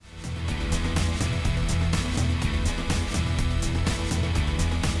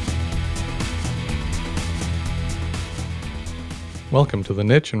Welcome to the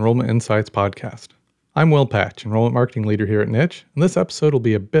Niche Enrollment Insights podcast. I'm Will Patch, Enrollment Marketing Leader here at Niche, and this episode will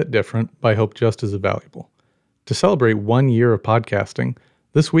be a bit different, but I hope just as valuable. To celebrate 1 year of podcasting,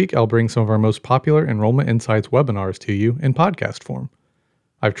 this week I'll bring some of our most popular Enrollment Insights webinars to you in podcast form.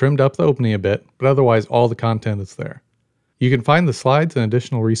 I've trimmed up the opening a bit, but otherwise all the content is there. You can find the slides and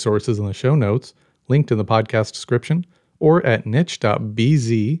additional resources in the show notes, linked in the podcast description, or at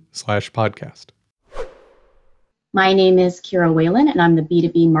niche.bz/podcast. My name is Kira Whalen, and I'm the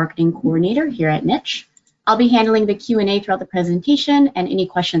B2B Marketing Coordinator here at Niche. I'll be handling the Q&A throughout the presentation, and any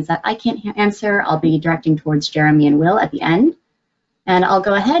questions that I can't answer, I'll be directing towards Jeremy and Will at the end. And I'll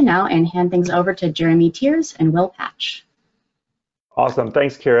go ahead now and hand things over to Jeremy Tiers and Will Patch. Awesome.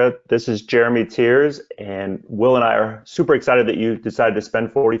 Thanks, Kira. This is Jeremy Tiers, and Will and I are super excited that you decided to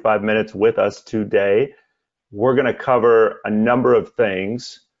spend 45 minutes with us today. We're going to cover a number of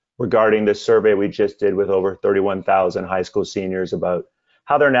things regarding this survey we just did with over 31,000 high school seniors about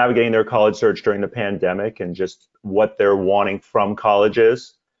how they're navigating their college search during the pandemic and just what they're wanting from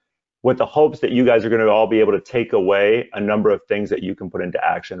colleges, with the hopes that you guys are going to all be able to take away a number of things that you can put into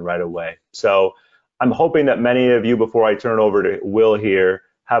action right away. So I'm hoping that many of you, before I turn it over to Will here,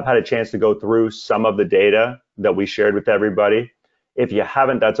 have had a chance to go through some of the data that we shared with everybody. If you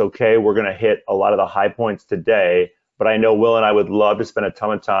haven't, that's okay. We're going to hit a lot of the high points today. But I know Will and I would love to spend a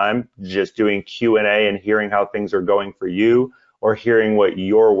ton of time just doing Q&A and hearing how things are going for you or hearing what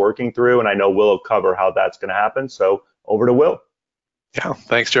you're working through. And I know Will will cover how that's going to happen. So over to Will. Yeah,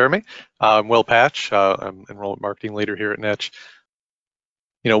 thanks, Jeremy. I'm Will Patch. I'm Enrollment Marketing Leader here at Niche.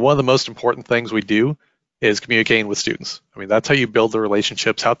 One of the most important things we do is communicating with students. I mean, that's how you build the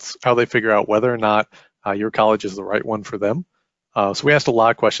relationships, how they figure out whether or not your college is the right one for them. So we asked a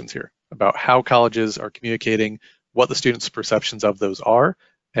lot of questions here about how colleges are communicating, what the students' perceptions of those are,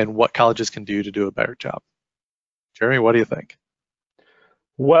 and what colleges can do to do a better job. Jeremy, what do you think?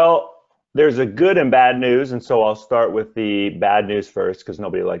 Well, there's a good and bad news, and so I'll start with the bad news first because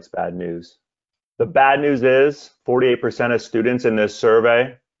nobody likes bad news. The bad news is 48% of students in this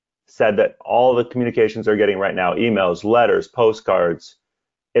survey said that all the communications they're getting right now, emails, letters, postcards,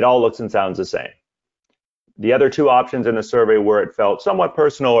 it all looks and sounds the same. The other two options in the survey were it felt somewhat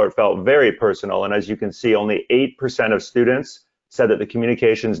personal or it felt very personal. And as you can see, only 8% of students said that the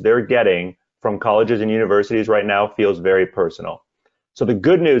communications they're getting from colleges and universities right now feels very personal. So the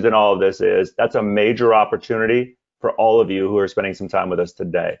good news in all of this is that's a major opportunity for all of you who are spending some time with us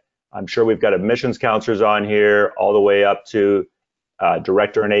today. I'm sure we've got admissions counselors on here all the way up to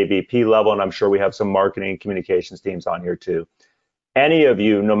director and AVP level, and I'm sure we have some marketing and communications teams on here too. Any of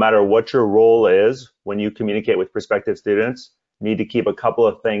you, no matter what your role is when you communicate with prospective students, need to keep a couple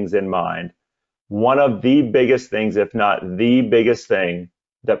of things in mind. One of the biggest things, if not the biggest thing,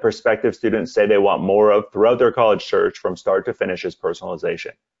 that prospective students say they want more of throughout their college search from start to finish is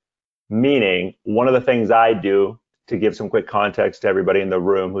personalization. Meaning, one of the things I do, to give some quick context to everybody in the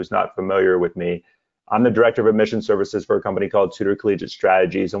room who's not familiar with me, I'm the director of admission services for a company called Tutor Collegiate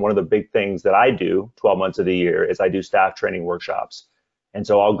Strategies. And one of the big things that I do 12 months of the year is I do staff training workshops. And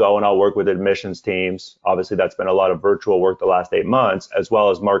so I'll go and I'll work with admissions teams. Obviously, that's been a lot of virtual work the last 8 months, as well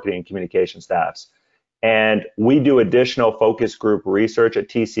as marketing and communication staffs. And we do additional focus group research at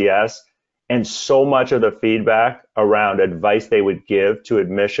TCS. And so much of the feedback around advice they would give to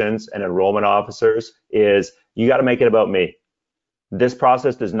admissions and enrollment officers is, you got to make it about me. This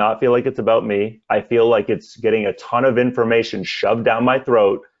process does not feel like it's about me. I feel like it's getting a ton of information shoved down my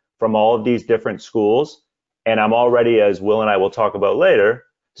throat from all of these different schools. And I'm already, as Will and I will talk about later,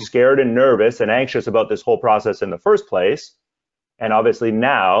 scared and nervous and anxious about this whole process in the first place. And obviously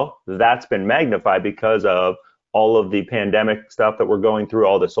now that's been magnified because of all of the pandemic stuff that we're going through,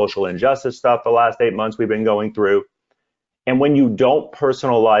 all the social injustice stuff the last 8 months we've been going through. And when you don't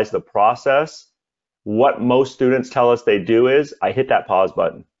personalize the process, what most students tell us they do is, I hit that pause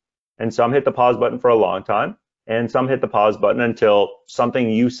button. And some hit the pause button for a long time, and some hit the pause button until something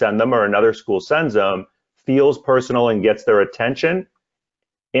you send them or another school sends them feels personal and gets their attention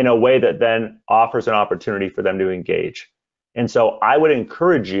in a way that then offers an opportunity for them to engage. And so I would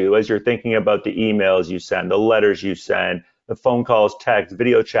encourage you, as you're thinking about the emails you send, the letters you send, the phone calls, texts,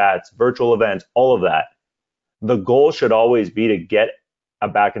 video chats, virtual events, all of that, the goal should always be to get a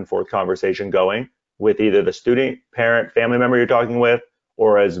back and forth conversation going with either the student, parent, family member you're talking with,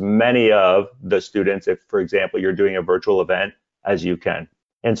 or as many of the students, if, for example, you're doing a virtual event, as you can.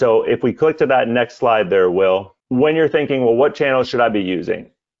 And so if we click to that next slide there, Will, when you're thinking, well, what channels should I be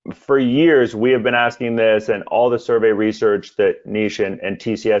using? For years, we have been asking this, and all the survey research that Niche and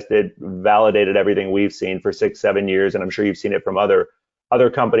TCS did validated everything we've seen for 6-7 years, and I'm sure you've seen it from other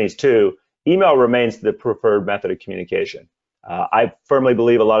companies too. Email remains the preferred method of communication. I firmly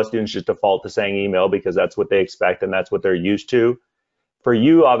believe a lot of students just default to saying email because that's what they expect and that's what they're used to. For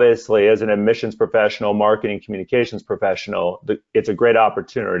you, obviously, as an admissions professional, marketing communications professional, it's a great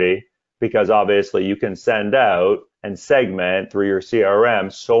opportunity because obviously you can send out and segment through your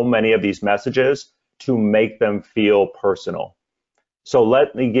CRM so many of these messages to make them feel personal. So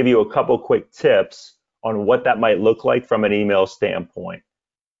let me give you a couple quick tips on what that might look like from an email standpoint.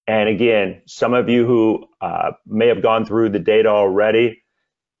 And again, some of you who may have gone through the data already,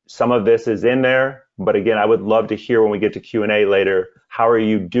 some of this is in there, but again, I would love to hear when we get to Q&A later, how are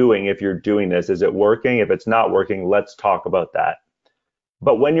you doing if you're doing this? Is it working? If it's not working, let's talk about that.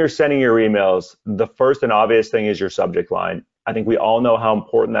 But when you're sending your emails, the first and obvious thing is your subject line. I think we all know how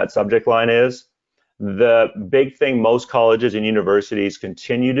important that subject line is. The big thing most colleges and universities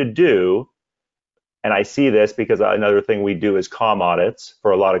continue to do, and I see this because another thing we do is comm audits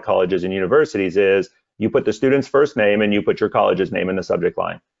for a lot of colleges and universities, is you put the student's first name and you put your college's name in the subject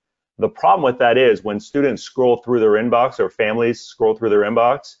line. The problem with that is when students scroll through their inbox or families scroll through their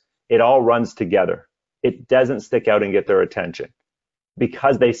inbox, it all runs together. It doesn't stick out and get their attention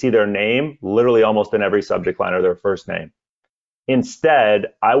because they see their name literally almost in every subject line or their first name. Instead,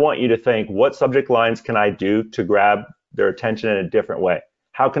 I want you to think, what subject lines can I do to grab their attention in a different way?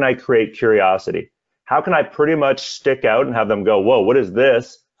 How can I create curiosity? How can I pretty much stick out and have them go, whoa, what is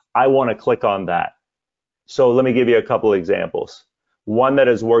this? I want to click on that. So let me give you a couple examples. One that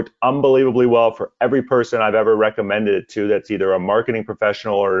has worked unbelievably well for every person I've ever recommended it to that's either a marketing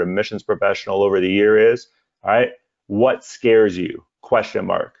professional or an admissions professional over the year is, all right, what scares you? ?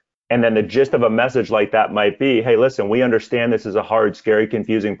 And then the gist of a message like that might be, hey, listen, we understand this is a hard, scary,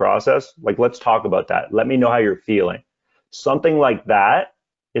 confusing process. Like, let's talk about that. Let me know how you're feeling. Something like that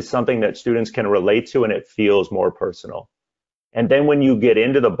is something that students can relate to and it feels more personal. And then when you get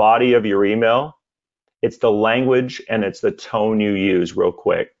into the body of your email, it's the language and it's the tone you use real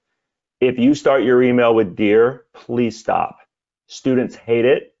quick. If you start your email with "Dear," please stop. Students hate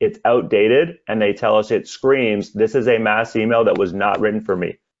it, it's outdated, and they tell us it screams, this is a mass email that was not written for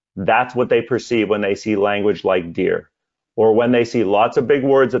me. That's what they perceive when they see language like "Dear," or when they see lots of big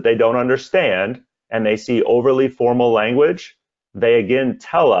words that they don't understand and they see overly formal language, they again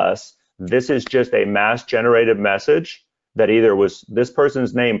tell us this is just a mass generated message that either was this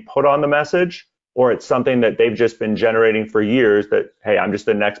person's name put on the message or it's something that they've just been generating for years that, hey, I'm just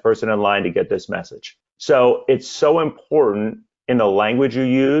the next person in line to get this message. So it's so important in the language you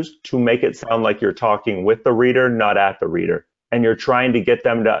use to make it sound like you're talking with the reader, not at the reader. And you're trying to get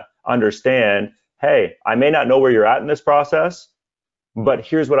them to understand, hey, I may not know where you're at in this process, but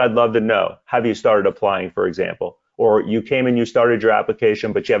here's what I'd love to know. Have you started applying, for example? Or you came and you started your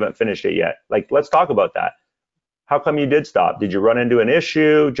application, but you haven't finished it yet. Like, let's talk about that. How come you did stop? Did you run into an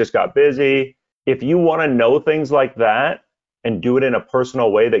issue? Just got busy? If you want to know things like that and do it in a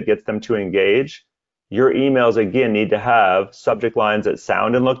personal way that gets them to engage, your emails, again, need to have subject lines that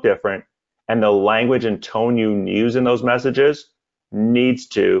sound and look different, and the language and tone you use in those messages needs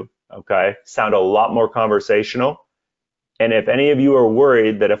to, sound a lot more conversational. And if any of you are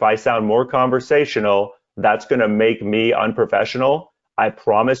worried that if I sound more conversational, that's going to make me unprofessional, I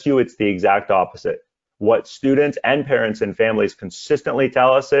promise you it's the exact opposite. What students and parents and families consistently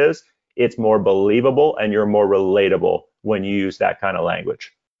tell us is it's more believable and you're more relatable when you use that kind of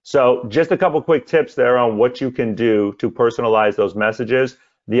language. So just a couple quick tips there on what you can do to personalize those messages.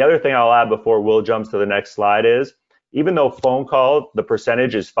 The other thing I'll add before Will jumps to the next slide is, even though phone call, the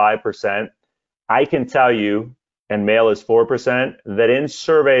percentage is 5%, I can tell you, and mail is 4%, that in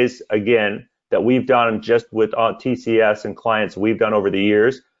surveys, again, that we've done just with TCS and clients we've done over the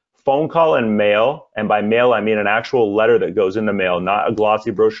years, phone call and mail, and by mail I mean an actual letter that goes in the mail, not a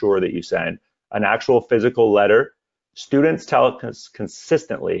glossy brochure that you send, an actual physical letter. Students tell us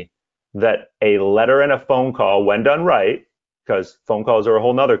consistently that a letter and a phone call, when done right, because phone calls are a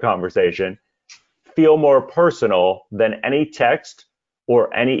whole nother conversation, feel more personal than any text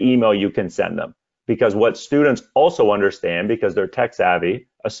or any email you can send them. Because what students also understand, because they're tech savvy,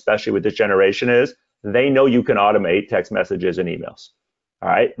 especially with this generation, is they know you can automate text messages and emails. All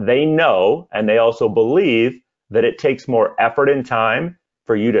right, they know, and they also believe that it takes more effort and time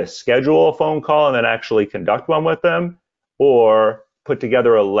for you to schedule a phone call and then actually conduct one with them, or put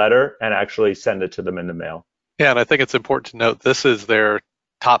together a letter and actually send it to them in the mail. Yeah, and I think it's important to note this is their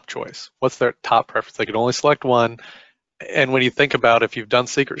top choice. What's their top preference? They can only select one. And when you think about if you've done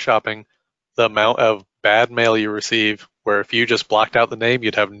secret shopping, the amount of bad mail you receive, where if you just blocked out the name,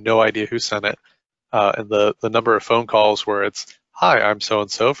 you'd have no idea who sent it. And the number of phone calls where it's, hi, I'm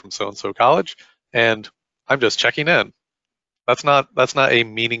so-and-so from so-and-so college, and I'm just checking in. That's not a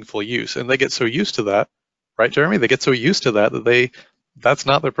meaningful use. And they get so used to that, right, Jeremy? They get so used to that that's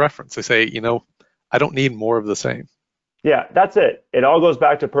not their preference. They say, I don't need more of the same. Yeah, that's it. It all goes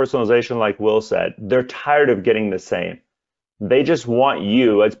back to personalization, like Will said. They're tired of getting the same. They just want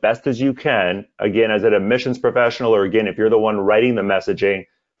you as best as you can, again, as an admissions professional, or again, if you're the one writing the messaging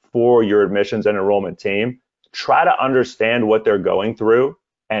for your admissions and enrollment team, try to understand what they're going through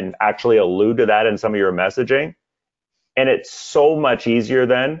and actually allude to that in some of your messaging. And it's so much easier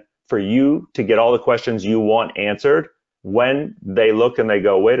then for you to get all the questions you want answered when they look and they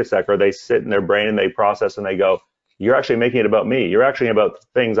go, wait a sec, or they sit in their brain and they process and they go, you're actually making it about me. You're actually about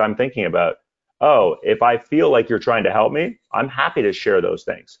things I'm thinking about. Oh, if I feel like you're trying to help me, I'm happy to share those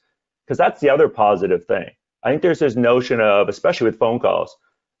things. Because that's the other positive thing. I think there's this notion of, especially with phone calls,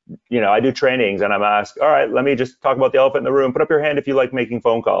 I do trainings and I'm asked, all right, let me just talk about the elephant in the room. Put up your hand if you like making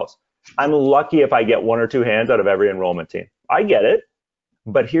phone calls. I'm lucky if I get 1 or 2 hands out of every enrollment team. I get it.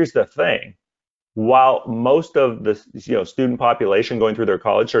 But here's the thing. While most of the student population going through their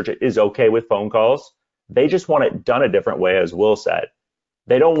college search is okay with phone calls, they just want it done a different way, as Will said.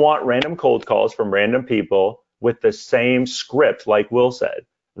 They don't want random cold calls from random people with the same script, like Will said.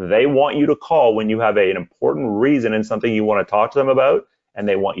 They want you to call when you have an important reason and something you want to talk to them about, and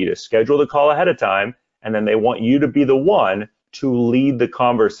they want you to schedule the call ahead of time, and then they want you to be the one to lead the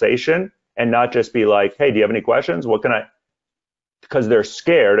conversation and not just be like, hey, do you have any questions? What can I? Because they're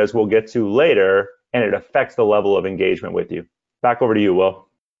scared, as we'll get to later, and it affects the level of engagement with you. Back over to you, Will.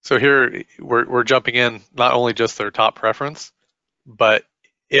 So here we're jumping in not only just their top preference, but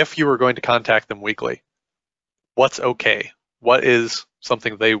if you were going to contact them weekly, what's okay? What is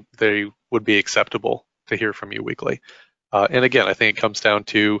something they would be acceptable to hear from you weekly? And again, I think it comes down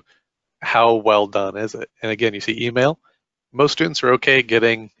to how well done is it? And again, you see email. Most students are okay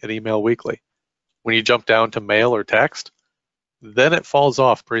getting an email weekly. When you jump down to mail or text, then it falls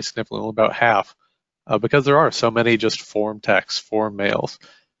off pretty significantly, about half, because there are so many just form texts, form mails.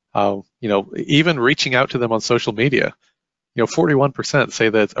 Even reaching out to them on social media, 41% say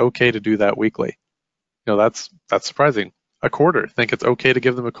that it's okay to do that weekly. That's surprising. A quarter think it's okay to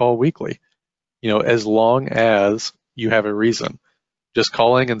give them a call weekly, as long as you have a reason. Just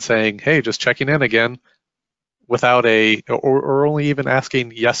calling and saying, hey, just checking in again, without or only even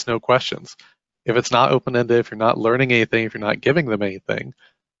asking yes/no questions. If it's not open-ended, if you're not learning anything, if you're not giving them anything,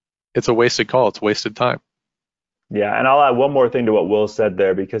 it's a wasted call. It's wasted time. Yeah, and I'll add one more thing to what Will said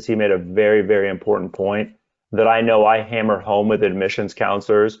there, because he made a very, very important point that I know I hammer home with admissions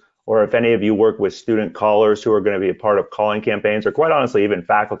counselors, or if any of you work with student callers who are going to be a part of calling campaigns, or quite honestly, even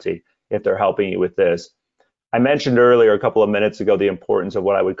faculty, if they're helping you with this. I mentioned earlier, a couple of minutes ago, the importance of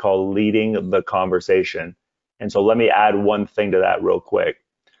what I would call leading the conversation. And so let me add one thing to that real quick.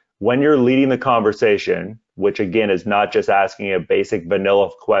 When you're leading the conversation, which again is not just asking a basic vanilla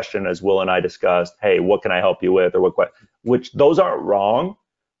question, as Will and I discussed, hey, what can I help you with, or which those aren't wrong,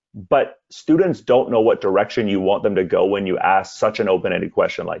 but students don't know what direction you want them to go when you ask such an open-ended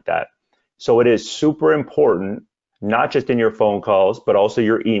question like that. So it is super important, not just in your phone calls, but also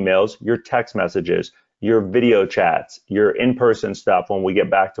your emails, your text messages, your video chats, your in-person stuff. When we get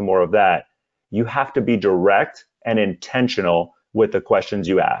back to more of that, you have to be direct and intentional with the questions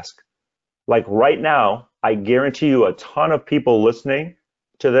you ask. Like right now, I guarantee you a ton of people listening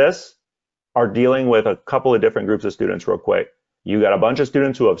to this are dealing with a couple of different groups of students real quick. You got a bunch of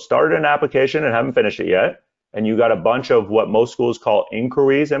students who have started an application and haven't finished it yet. And you got a bunch of what most schools call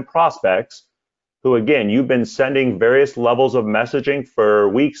inquiries and prospects who, again, you've been sending various levels of messaging for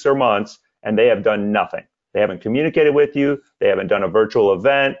weeks or months, and they have done nothing. They haven't communicated with you. They haven't done a virtual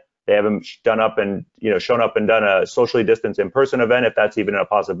event. They haven't shown up and done a socially distanced in-person event, if that's even a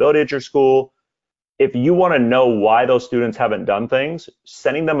possibility at your school. If you want to know why those students haven't done things,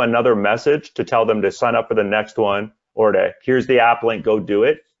 sending them another message to tell them to sign up for the next one, or to here's the app link, go do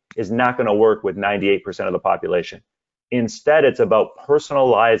it, is not going to work with 98% of the population. Instead, it's about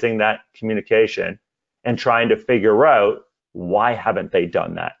personalizing that communication and trying to figure out why haven't they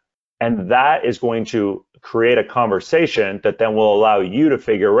done that. And that is going to create a conversation that then will allow you to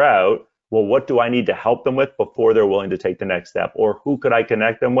figure out, well, what do I need to help them with before they're willing to take the next step? Or who could I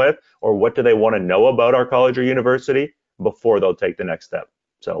connect them with? Or what do they want to know about our college or university before they'll take the next step?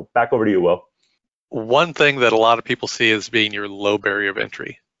 So back over to you, Will. One thing that a lot of people see as being your low barrier of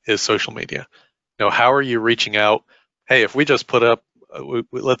entry is social media. How are you reaching out? Hey, if we just put up,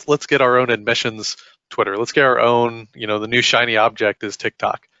 let's get our own admissions Twitter. Let's get our own, the new shiny object is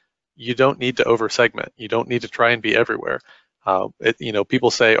TikTok. You don't need to over segment. You don't need to try and be everywhere.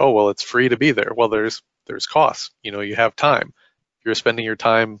 People say, oh, well, it's free to be there. Well, there's costs. You have time. If you're spending your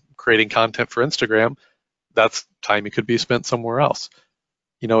time creating content for Instagram, that's time you could be spent somewhere else.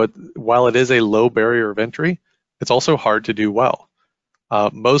 while it is a low barrier of entry, it's also hard to do well.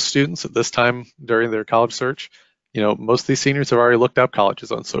 Most students at this time during their college search, most of these seniors have already looked up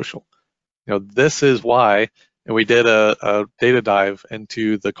colleges on social. This is why, and we did a data dive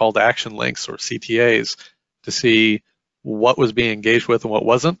into the call to action links, or CTAs, to see what was being engaged with and what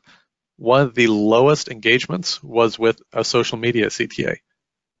wasn't. One of the lowest engagements was with a social media CTA.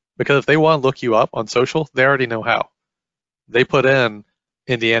 Because if they want to look you up on social, they already know how. They put in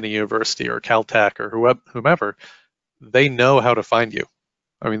Indiana University or Caltech or whomever, they know how to find you.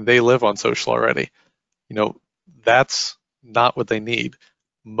 I mean, they live on social already. That's not what they need.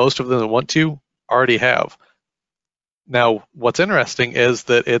 Most of them that want to already have. Now, what's interesting is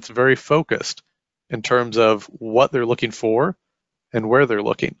that it's very focused in terms of what they're looking for and where they're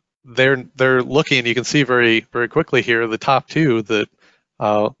looking. They're looking, you can see very, very quickly here, the top two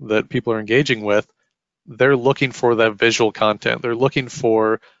that people are engaging with, they're looking for that visual content. They're looking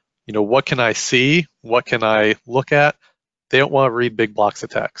for, what can I see? What can I look at? They don't want to read big blocks of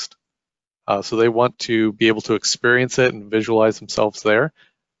text. So they want to be able to experience it and visualize themselves there.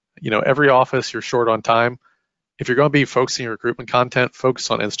 Every office, you're short on time. If you're going to be focusing your recruitment content, focus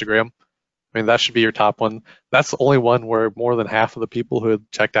on Instagram. I mean, that should be your top one. That's the only one where more than half of the people who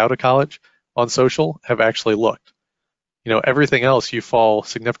had checked out of college on social have actually looked. Everything else, you fall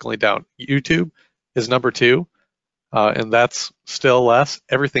significantly down. YouTube is number 2, and that's still less.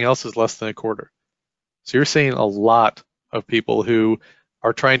 Everything else is less than a quarter. So you're seeing a lot of people who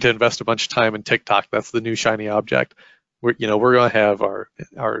are trying to invest a bunch of time in TikTok. That's the new shiny object. We're going to have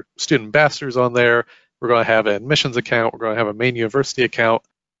our student ambassadors on there. We're going to have an admissions account. We're going to have a main university account.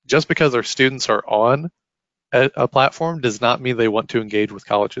 Just because our students are on a platform does not mean they want to engage with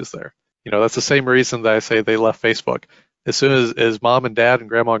colleges there. That's the same reason that I say they left Facebook. As soon as mom and dad and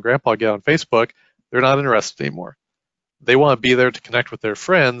grandma and grandpa get on Facebook, they're not interested anymore. They want to be there to connect with their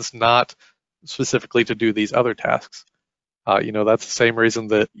friends, not specifically to do these other tasks. That's the same reason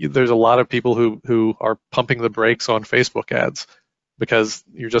that there's a lot of people who are pumping the brakes on Facebook ads, because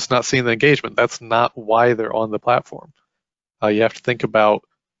you're just not seeing the engagement. That's not why they're on the platform. You have to think about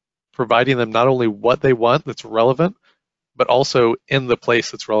providing them not only what they want that's relevant, but also in the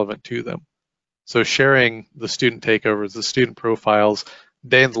place that's relevant to them. So sharing the student takeovers, the student profiles,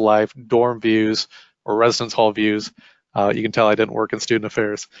 day in the life, dorm views, or residence hall views. You can tell I didn't work in student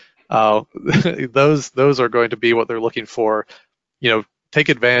affairs. Those are going to be what they're looking for. Take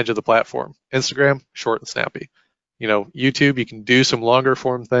advantage of the platform. Instagram, short and snappy. YouTube, you can do some longer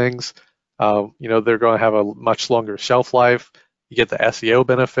form things. They're going to have a much longer shelf life. You get the SEO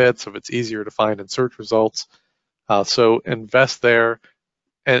benefits if it's easier to find in search results. So invest there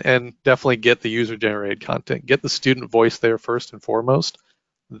and definitely get the user-generated content. Get the student voice there first and foremost.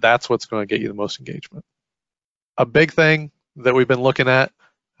 That's what's going to get you the most engagement. A big thing that we've been looking at,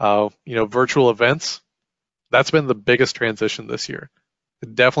 virtual events. That's been the biggest transition this year.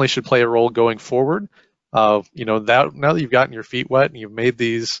 It definitely should play a role going forward. Now that you've gotten your feet wet and you've made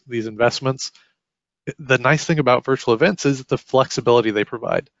these investments, the nice thing about virtual events is the flexibility they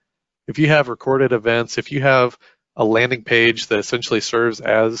provide. If you have recorded events, if you have a landing page that essentially serves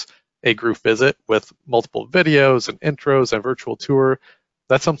as a group visit with multiple videos and intros and virtual tour,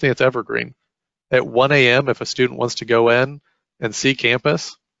 that's something that's evergreen. At 1 a.m., if a student wants to go in and see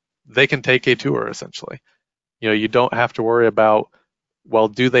campus, they can take a tour essentially. You don't have to worry about, well,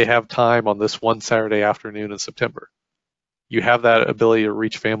 do they have time on this one Saturday afternoon in September? You have that ability to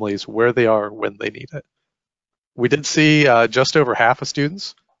reach families where they are when they need it. We did see just over half of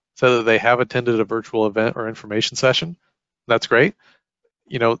students said that they have attended a virtual event or information session. That's great.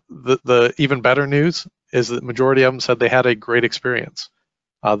 The even better news is that the majority of them said they had a great experience.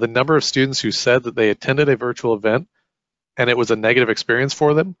 The number of students who said that they attended a virtual event and it was a negative experience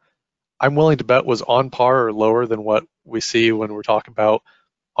for them, I'm willing to bet was on par or lower than what we see when we're talking about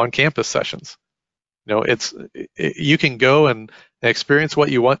on-campus sessions. You can go and experience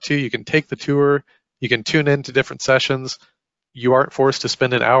what you want to. You can take the tour. You can tune into different sessions. You aren't forced to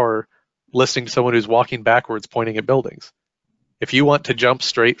spend an hour listening to someone who's walking backwards pointing at buildings. If you want to jump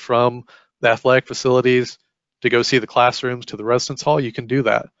straight from the athletic facilities to go see the classrooms to the residence hall, you can do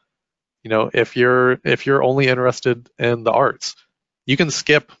that. If you're only interested in the arts, you can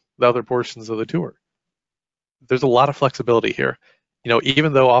skip the other portions of the tour. There's a lot of flexibility here.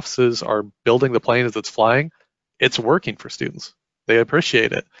 Even though offices are building the plane as it's flying, it's working for students. They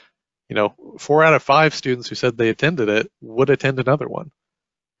appreciate it. 4 out of 5 students who said they attended it would attend another one.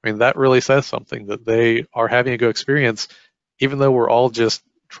 I mean, that really says something, that they are having a good experience, even though we're all just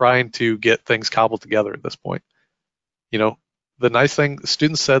trying to get things cobbled together at this point. The nice thing,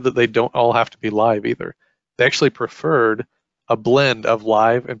 students said that they don't all have to be live either. They actually preferred a blend of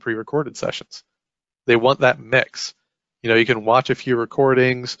live and pre-recorded sessions. They want that mix. You can watch a few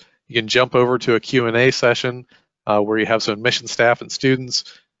recordings, you can jump over to a Q&A session where you have some admission staff and students.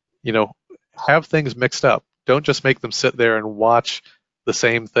 Have things mixed up. Don't just make them sit there and watch the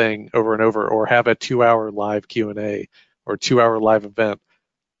same thing over and over, or have a 2-hour live Q&A or 2-hour live event.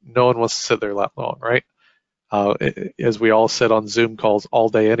 No one wants to sit there that long, right? As we all sit on Zoom calls all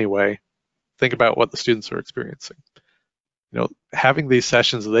day anyway, think about what the students are experiencing. Having these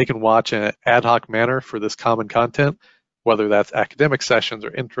sessions that they can watch in an ad hoc manner for this common content, whether that's academic sessions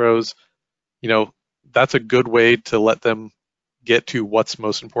or intros, that's a good way to let them get to what's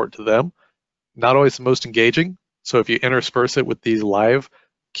most important to them. Not always the most engaging. So if you intersperse it with these live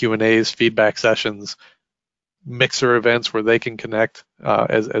Q&As, feedback sessions, mixer events where they can connect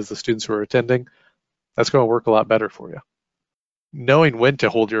as the students who are attending, that's going to work a lot better for you. Knowing when to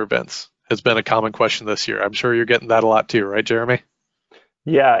hold your events has been a common question this year. I'm sure you're getting that a lot too, right, Jeremy?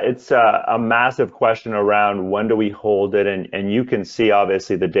 Yeah, it's a massive question around when do we hold it, and you can see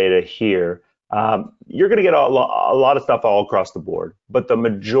obviously the data here. You're going to get a lot of stuff all across the board, but the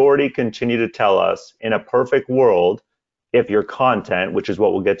majority continue to tell us, in a perfect world, if your content, which is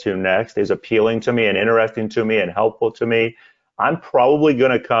what we'll get to next, is appealing to me and interesting to me and helpful to me, I'm probably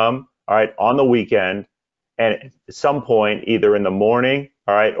going to come, all right, on the weekend and at some point, either in the morning,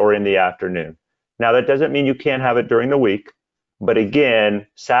 all right, or in the afternoon. Now, that doesn't mean you can't have it during the week, but again,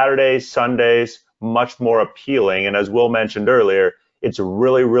 Saturdays, Sundays, much more appealing. And as Will mentioned earlier, it's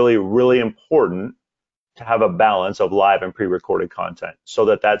really, really, really important to have a balance of live and pre-recorded content so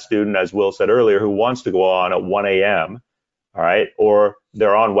that student, as Will said earlier, who wants to go on at 1 a.m., all right, or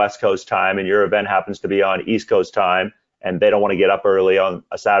they're on West Coast time and your event happens to be on East Coast time and they don't want to get up early on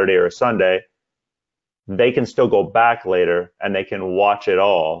a Saturday or a Sunday, they can still go back later and they can watch it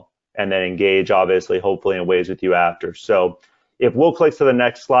all and then engage, obviously, hopefully in ways with you after. So if Will clicks to the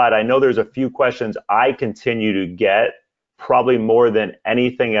next slide, I know there's a few questions I continue to get, probably more than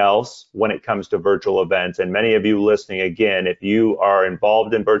anything else when it comes to virtual events. And many of you listening, again, if you are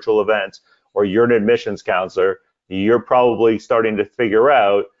involved in virtual events or you're an admissions counselor, you're probably starting to figure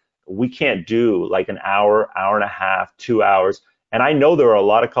out, we can't do like an hour, hour and a half, 2 hours. And I know there are a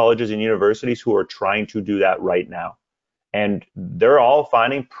lot of colleges and universities who are trying to do that right now. And they're all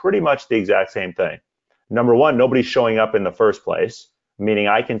finding pretty much the exact same thing. Number one, nobody's showing up in the first place, meaning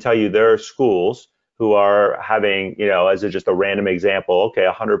I can tell you there are schools who are having, as just a random example, okay,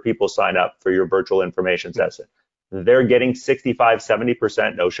 100 people sign up for your virtual information session. They're getting 65,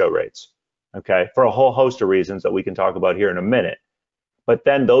 70% no-show rates, okay, for a whole host of reasons that we can talk about here in a minute. But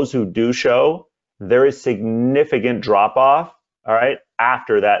then those who do show, there is significant drop-off, all right,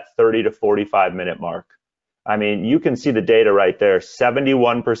 after that 30 to 45 minute mark. I mean, you can see the data right there.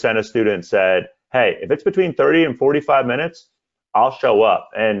 71% of students said, hey, if it's between 30 and 45 minutes, I'll show up.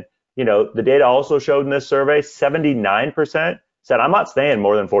 And the data also showed in this survey, 79% said, I'm not staying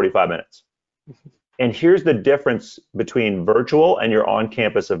more than 45 minutes. And here's the difference between virtual and your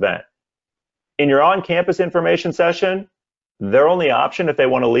on-campus event. In your on-campus information session, their only option if they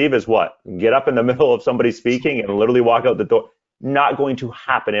want to leave is what? Get up in the middle of somebody speaking and literally walk out the door. Not going to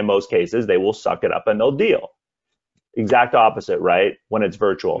happen in most cases. They will suck it up and they'll deal. Exact opposite, right? When it's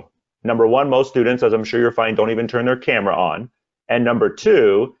virtual. Number one, most students, as I'm sure you're finding, don't even turn their camera on. And number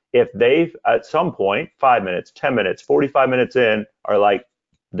two, if they, at some point, 5 minutes, 10 minutes, 45 minutes in, are like,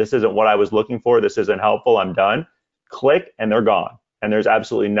 this isn't what I was looking for, this isn't helpful, I'm done, click, and they're gone. And there's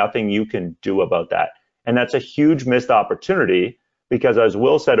absolutely nothing you can do about that. And that's a huge missed opportunity because, as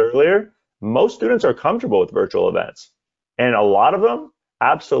Will said earlier, most students are comfortable with virtual events. And a lot of them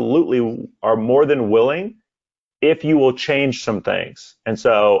absolutely are more than willing if you will change some things. And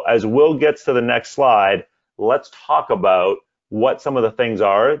so as Will gets to the next slide, let's talk about what some of the things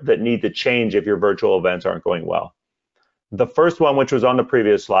are that need to change if your virtual events aren't going well. The first one, which was on the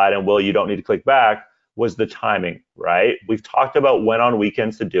previous slide, and Will, you don't need to click back, was the timing, right? We've talked about when on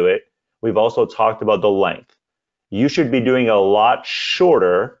weekends to do it. We've also talked about the length. You should be doing a lot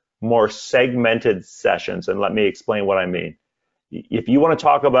shorter, more segmented sessions. And let me explain what I mean. If you want to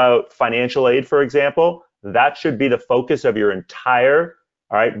talk about financial aid, for example, that should be the focus of your entire,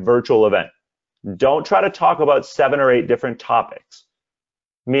 all right, virtual event. Don't try to talk about 7 or 8 different topics,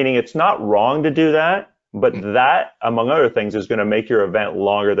 meaning it's not wrong to do that, but that, among other things, is going to make your event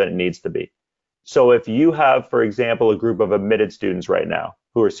longer than it needs to be. So if you have, for example, a group of admitted students right now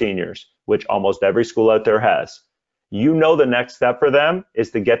who are seniors, which almost every school out there has, the next step for them is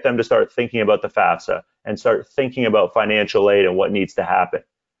to get them to start thinking about the FAFSA and start thinking about financial aid and what needs to happen.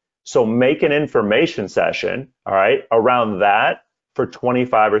 So make an information session, all right, around that for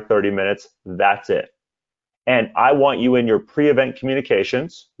 25 or 30 minutes. That's it. And I want you in your pre-event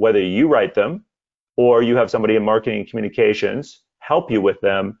communications, whether you write them or you have somebody in marketing and communications help you with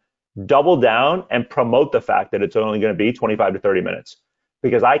them, double down and promote the fact that it's only going to be 25 to 30 minutes.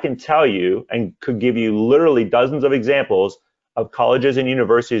 Because I can tell you and could give you literally dozens of examples of colleges and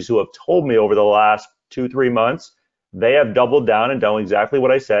universities who have told me over the last 2-3 months, they have doubled down and done exactly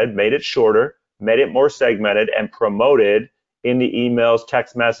what I said, made it shorter, made it more segmented, and promoted in the emails,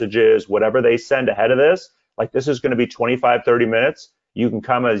 text messages, whatever they send ahead of this. Like, this is going to be 25, 30 minutes. You can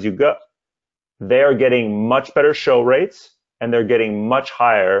come as you go. They are getting much better show rates, and they're getting much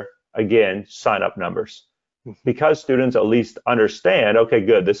higher, again, sign up numbers. Because students at least understand, okay,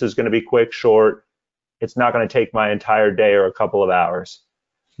 good, this is going to be quick, short. It's not going to take my entire day or a couple of hours.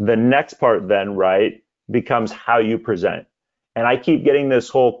 The next part then, right, becomes how you present. And I keep getting this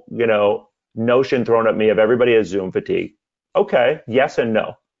whole, notion thrown at me of everybody has Zoom fatigue. Okay, yes and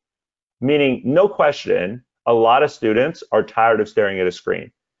no. Meaning, no question, a lot of students are tired of staring at a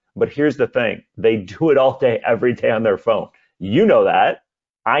screen. But here's the thing, they do it all day, every day on their phone. You know that,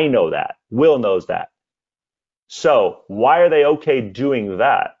 I know that, Will knows that. So why are they okay doing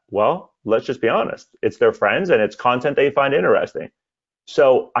that? Well, let's just be honest. It's their friends and it's content they find interesting.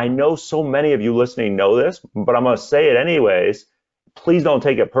 So I know so many of you listening know this, but I'm going to say it anyways. Please don't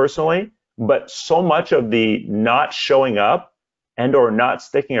take it personally. But so much of the not showing up and or not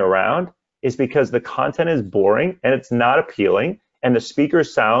sticking around is because the content is boring and it's not appealing and the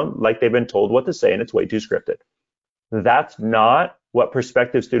speakers sound like they've been told what to say and it's way too scripted. That's not what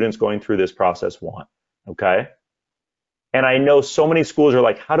prospective students going through this process want, okay? And I know so many schools are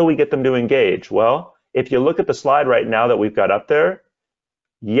like, how do we get them to engage? Well, if you look at the slide right now that we've got up there,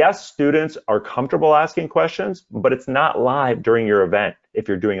 yes, students are comfortable asking questions, but it's not live during your event if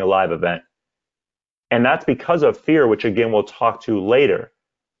you're doing a live event. And that's because of fear, which again, we'll talk to later.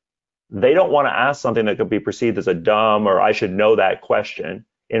 They don't want to ask something that could be perceived as a dumb or I should know that question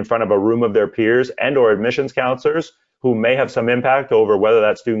in front of a room of their peers and or admissions counselors who may have some impact over whether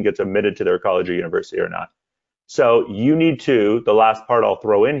that student gets admitted to their college or university or not. So you need to, the last part I'll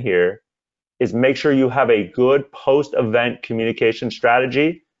throw in here, is make sure you have a good post-event communication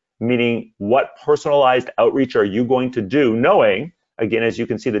strategy, meaning what personalized outreach are you going to do, knowing, again, as you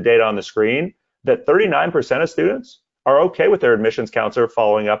can see the data on the screen, that 39% of students are okay with their admissions counselor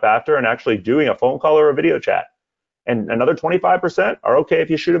following up after and actually doing a phone call or a video chat. And another 25% are okay if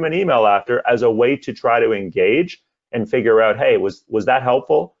you shoot them an email after as a way to try to engage and figure out, hey, was that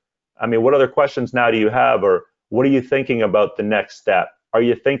helpful? I mean, what other questions now do you have? Or what are you thinking about the next step? Are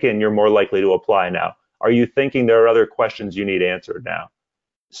you thinking you're more likely to apply now? Are you thinking there are other questions you need answered now?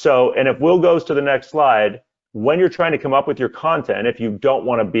 So, and if Will goes to the next slide, when you're trying to come up with your content, if you don't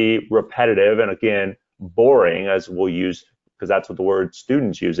want to be repetitive and again, boring, as we'll use, because that's what the word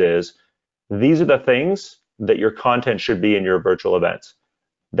students use is, these are the things that your content should be in your virtual events.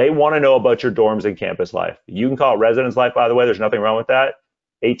 They want to know about your dorms and campus life. You can call it residence life, by the way, there's nothing wrong with that.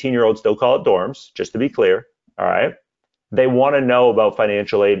 18-year-olds still call it dorms, just to be clear, all right? They want to know about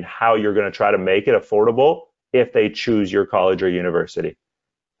financial aid and how you're going to try to make it affordable if they choose your college or university.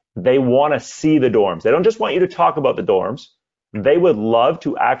 They want to see the dorms. They don't just want you to talk about the dorms. They would love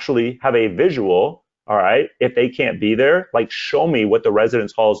to actually have a visual, all right, if they can't be there, like show me what the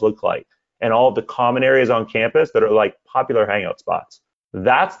residence halls look like and all of the common areas on campus that are like popular hangout spots.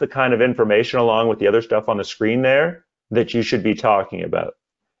 That's the kind of information along with the other stuff on the screen there that you should be talking about.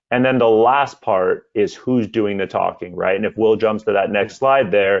 And then the last part is who's doing the talking, right? And if Will jumps to that next slide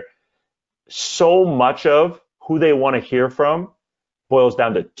there, so much of who they want to hear from boils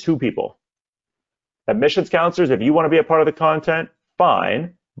down to two people. Admissions counselors, if you want to be a part of the content,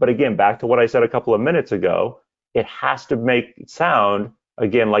 fine. But again, back to what I said a couple of minutes ago, it has to make it sound,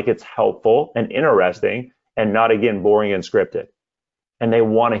 again, like it's helpful and interesting and not, again, boring and scripted. And they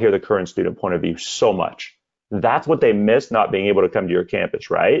want to hear the current student point of view so much. That's what they miss not being able to come to your campus,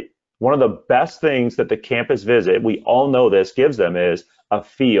 right? One of the best things that the campus visit, we all know this, gives them is a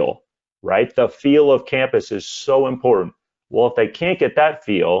feel, right? The feel of campus is so important. Well, if they can't get that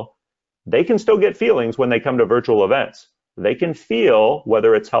feel, they can still get feelings when they come to virtual events. They can feel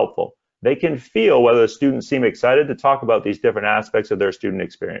whether it's helpful. They can feel whether the students seem excited to talk about these different aspects of their student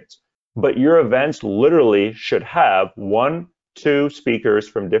experience. But your events literally should have 1-2 speakers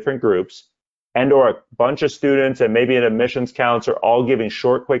from different groups and or a bunch of students and maybe an admissions counselor all giving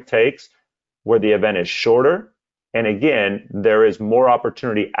short, quick takes where the event is shorter. And again, there is more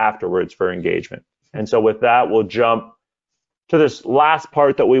opportunity afterwards for engagement. And so with that, we'll jump to this last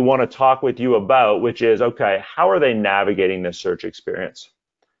part that we want to talk with you about, which is, okay, how are they navigating this search experience?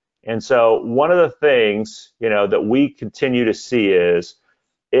 And so one of the things, that we continue to see is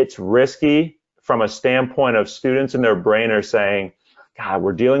it's risky from a standpoint of students in their brain are saying, God,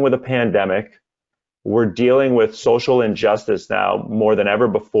 we're dealing with a pandemic. We're dealing with social injustice now more than ever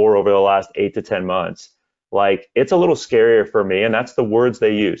before over the last 8 to 10 months. Like, it's a little scarier for me. And that's the words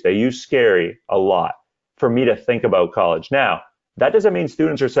they use. They use scary a lot for me to think about college. Now, that doesn't mean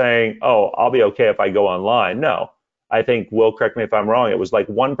students are saying, oh, I'll be okay if I go online. No, I think, Will, correct me if I'm wrong, it was like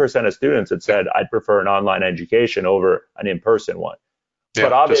 1% of students that said, I'd prefer an online education over an in-person one. Yeah,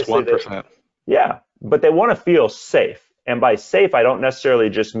 but obviously, just 1%. Yeah, but they want to feel safe. And by safe, I don't necessarily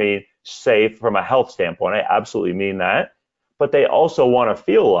just mean safe from a health standpoint. I absolutely mean that. But they also want to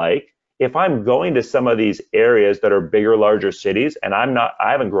feel like if I'm going to some of these areas that are bigger, larger cities, and I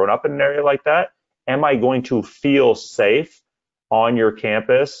haven't grown up in an area like that, am I going to feel safe on your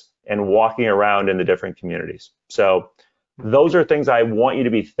campus and walking around in the different communities? So those are things I want you to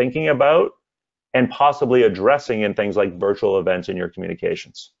be thinking about and possibly addressing in things like virtual events in your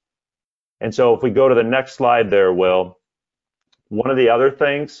communications. And so if we go to the next slide there, Will, one of the other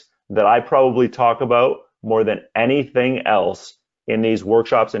things that I probably talk about more than anything else in these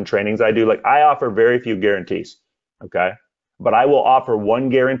workshops and trainings I do, like, I offer very few guarantees, okay? But I will offer one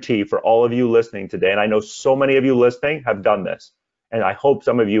guarantee for all of you listening today. And I know so many of you listening have done this. And I hope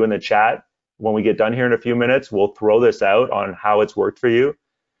some of you in the chat, when we get done here in a few minutes, will throw this out on how it's worked for you.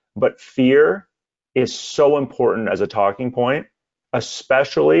 But fear is so important as a talking point,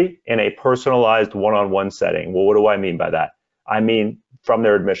 especially in a personalized one-on-one setting. Well, what do I mean by that? I mean from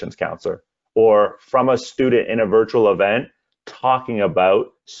their admissions counselor or from a student in a virtual event talking about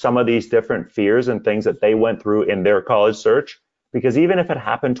some of these different fears and things that they went through in their college search. Because even if it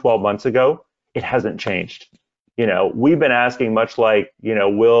happened 12 months ago, it hasn't changed. You know, we've been asking, much like, you know,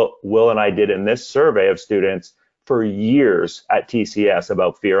 Will and I did in this survey of students for years at TCS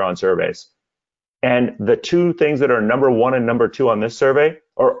about fear on surveys. And the two things that are number one and number two on this survey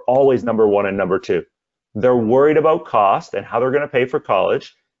are always number one and number two. They're worried about cost and how they're going to pay for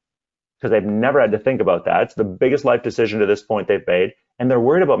college because they've never had to think about that. It's the biggest life decision to this point they've made. And they're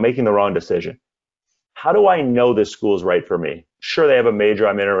worried about making the wrong decision. How do I know this school is right for me? Sure, they have a major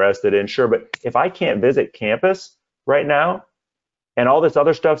I'm interested in, sure, but if I can't visit campus right now and all this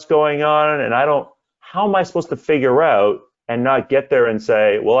other stuff's going on and how am I supposed to figure out and not get there and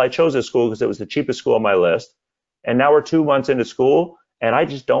say, well, I chose this school because it was the cheapest school on my list. And now we're 2 months into school and I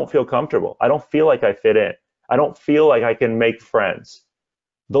just don't feel comfortable. I don't feel like I fit in. I don't feel like I can make friends.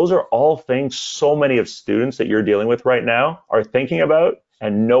 Those are all things so many of students that you're dealing with right now are thinking about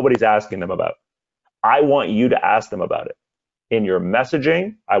and nobody's asking them about. I want you to ask them about it. In your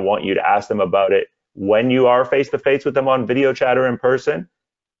messaging, I want you to ask them about it when you are face-to-face with them on video chat or in person.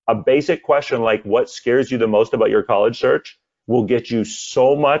 A basic question like what scares you the most about your college search will get you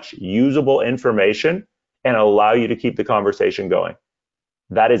so much usable information and allow you to keep the conversation going.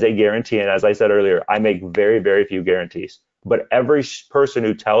 That is a guarantee. And as I said earlier, I make very, very few guarantees. But every person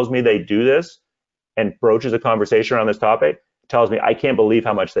who tells me they do this and broaches a conversation around this topic tells me, I can't believe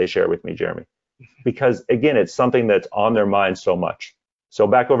how much they share with me, Jeremy. Because again, it's something that's on their mind so much. So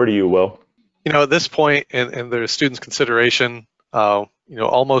back over to you, Will. You know, at this point in their students' consideration, you know,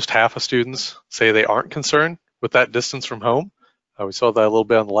 almost half of students say they aren't concerned with that distance from home. We saw that a little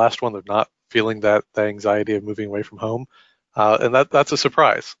bit on the last one. They're not feeling that anxiety of moving away from home. And that's a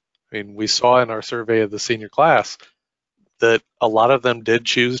surprise. I mean, we saw in our survey of the senior class that a lot of them did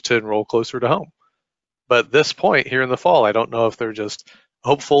choose to enroll closer to home. But at this point here in the fall, I don't know if they're just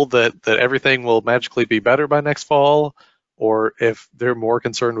hopeful that everything will magically be better by next fall, or if they're more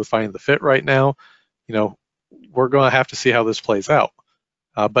concerned with finding the fit right now. You know, we're going to have to see how this plays out.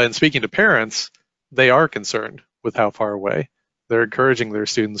 But in speaking to parents, they are concerned with how far away. They're encouraging their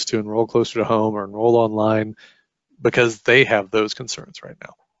students to enroll closer to home or enroll online because they have those concerns right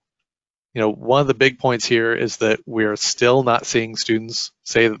now. You know, one of the big points here is that we're still not seeing students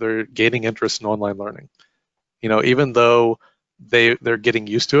say that they're gaining interest in online learning. You know, even though they're getting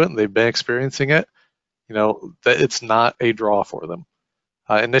used to it and they've been experiencing it, you know, that it's not a draw for them.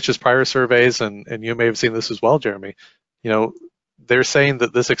 In Niche's prior surveys, and you may have seen this as well, Jeremy, you know, they're saying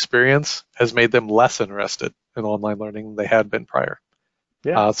that this experience has made them less interested in online learning than they had been prior.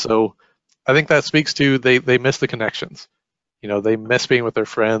 Yeah. So I think that speaks to they miss the connections. You know, they miss being with their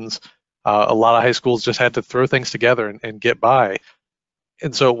friends. A lot of high schools just had to throw things together and get by.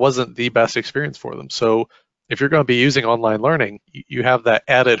 And so it wasn't the best experience for them. So if you're going to be using online learning, you have that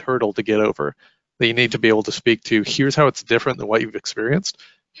added hurdle to get over that you need to be able to speak to. Here's how it's different than what you've experienced.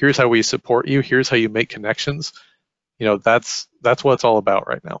 Here's how we support you. Here's how you make connections. You know, that's what it's all about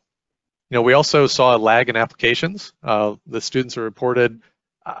right now. You know, we also saw a lag in applications. The students are reported,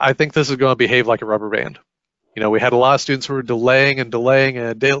 I think this is going to behave like a rubber band. You know, we had a lot of students who were delaying and delaying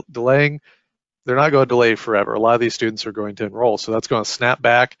and delaying. they're not going to delay forever. A lot of these students are going to enroll, so that's going to snap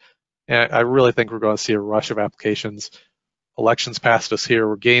back. And I really think we're going to see a rush of applications. Elections passed us here.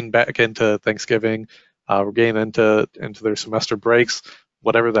 We're getting back into Thanksgiving. We're getting into their semester breaks,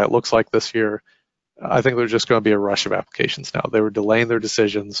 whatever that looks like this year. I think there's just going to be a rush of applications now. They were delaying their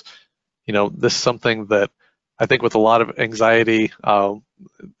decisions. This is something that I think with a lot of anxiety, a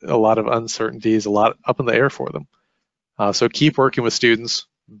lot of uncertainties, a lot up in the air for them. So keep working with students,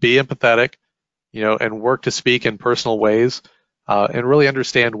 be empathetic, and work to speak in personal ways, and really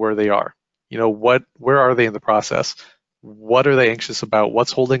understand where they are. Where are they in the process? What are they anxious about?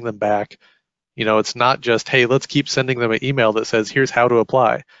 What's holding them back? It's not just, hey, let's keep sending them an email that says, here's how to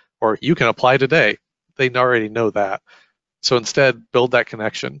apply, or you can apply today. They already know that. So instead, build that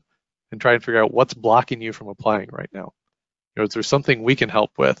connection and try and figure out what's blocking you from applying right now. Is there something we can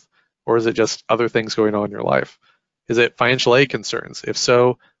help with, or is it just other things going on in your life? Is it financial aid concerns? If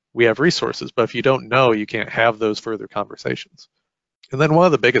so, we have resources, but if you don't know, you can't have those further conversations. And then one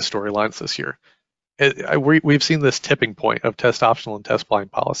of the biggest storylines this year, we've seen this tipping point of test optional and test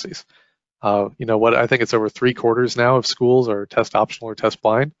blind policies. I think it's over 3/4 now of schools are test optional or test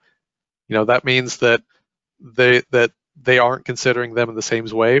blind. That means that they aren't considering them in the same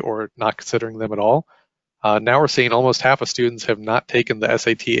way or not considering them at all. Now we're seeing almost half of students have not taken the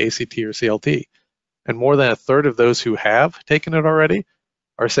SAT, ACT, or CLT. And more than a third of those who have taken it already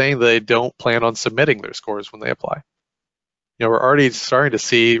are saying they don't plan on submitting their scores when they apply. We're already starting to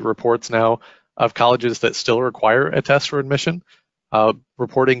see reports now of colleges that still require a test for admission,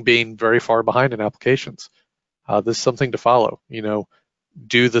 reporting being very far behind in applications. This is something to follow.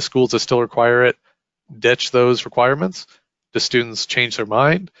 Do the schools that still require it ditch those requirements? Do students change their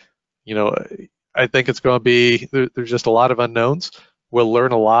mind? I think it's going to be, there's just a lot of unknowns. We'll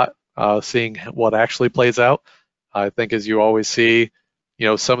learn a lot seeing what actually plays out. I think as you always see,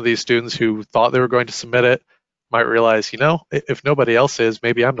 some of these students who thought they were going to submit it might realize, if nobody else is,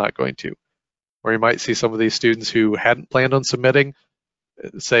 maybe I'm not going to. Or you might see some of these students who hadn't planned on submitting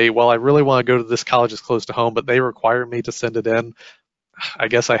say, well, I really want to go to this college that's close to home, but they require me to send it in. I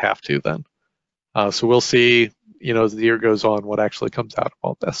guess I have to then. So we'll see, as the year goes on, what actually comes out of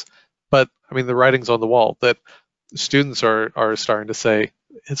all this. But I mean, the writing's on the wall that students are starting to say,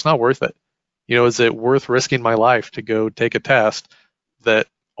 it's not worth it. Is it worth risking my life to go take a test that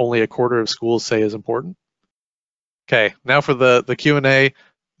only 1/4 of schools say is important? Okay, now for the Q&A.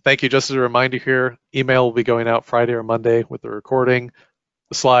 Thank you. Just as a reminder here, email will be going out Friday or Monday with the recording,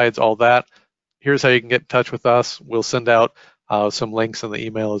 the slides, all that. Here's how you can get in touch with us. We'll send out some links in the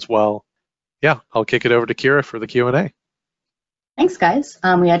email as well. Yeah, I'll kick it over to Kira for the Q&A. Thanks, guys.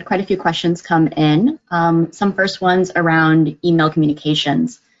 We had quite a few questions come in. Some first ones around email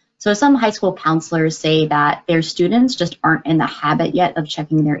communications. So some high school counselors say that their students just aren't in the habit yet of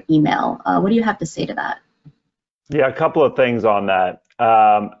checking their email. What do you have to say to that? Yeah, a couple of things on that.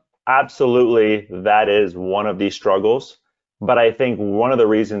 Absolutely, that is one of these struggles. But I think one of the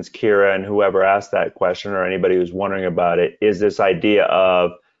reasons, Kira, and whoever asked that question or anybody who's wondering about it, is this idea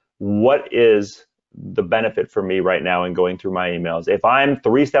of what is the benefit for me right now in going through my emails? If I'm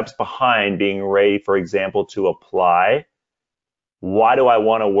 3 steps behind being ready, for example, to apply, why do I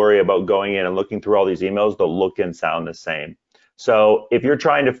want to worry about going in and looking through all these emails that look and sound the same? So if you're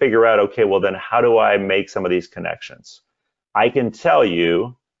trying to figure out, okay, well then how do I make some of these connections? I can tell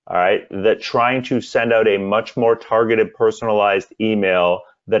you, all right, that trying to send out a much more targeted, personalized email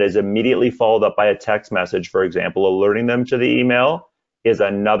that is immediately followed up by a text message, for example, alerting them to the email, is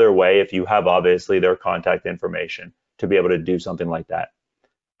another way, if you have obviously their contact information, to be able to do something like that.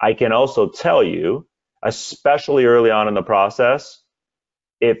 I can also tell you, especially early on in the process,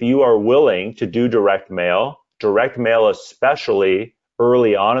 if you are willing to do direct mail especially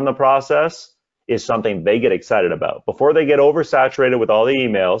early on in the process, is something they get excited about. Before they get oversaturated with all the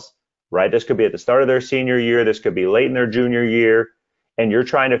emails, right? This could be at the start of their senior year, this could be late in their junior year, and you're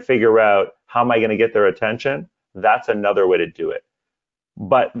trying to figure out, how am I going to get their attention? That's another way to do it.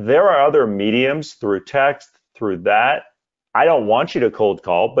 But there are other mediums through text, through that. I don't want you to cold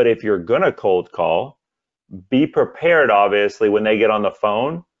call, but if you're going to cold call, be prepared, obviously, when they get on the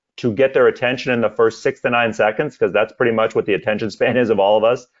phone to get their attention in the first 6 to 9 seconds, because that's pretty much what the attention span is of all of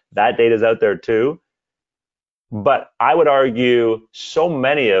us. That data is out there too. But I would argue so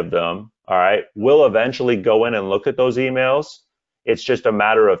many of them, all right, will eventually go in and look at those emails. It's just a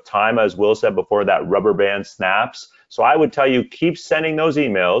matter of time, as Will said before, that rubber band snaps. So I would tell you, keep sending those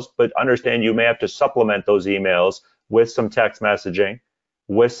emails, but understand you may have to supplement those emails with some text messaging,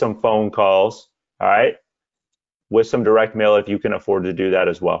 with some phone calls, all right, with some direct mail if you can afford to do that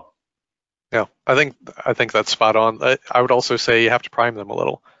as well. Yeah, I think that's spot on. I would also say you have to prime them a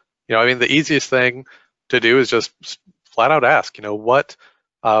little. I mean, the easiest thing to do is just flat out ask,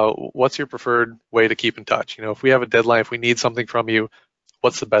 what's your preferred way to keep in touch? If we have a deadline, if we need something from you,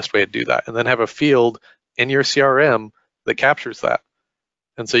 what's the best way to do that? And then have a field in your CRM that captures that.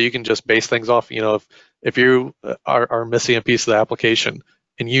 And so you can just base things off, if you are missing a piece of the application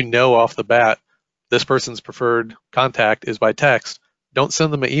and off the bat, this person's preferred contact is by text, don't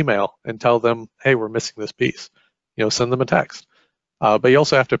send them an email and tell them, hey, we're missing this piece. Send them a text. But you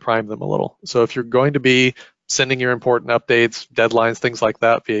also have to prime them a little. So if you're going to be sending your important updates, deadlines, things like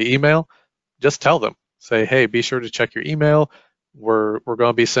that via email, just tell them. Say, hey, be sure to check your email. We're going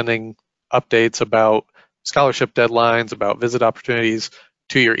to be sending updates about scholarship deadlines, about visit opportunities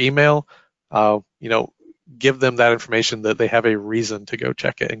to your email. Give them that information that they have a reason to go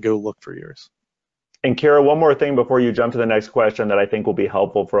check it and go look for yours. And Kara, one more thing before you jump to the next question that I think will be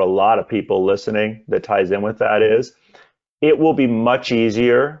helpful for a lot of people listening that ties in with that is, it will be much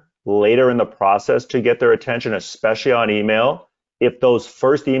easier later in the process to get their attention, especially on email, if those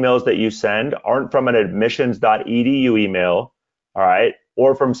first emails that you send aren't from an admissions.edu email, all right,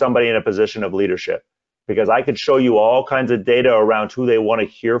 or from somebody in a position of leadership. Because I could show you all kinds of data around who they want to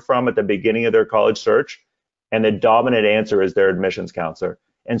hear from at the beginning of their college search, and the dominant answer is their admissions counselor.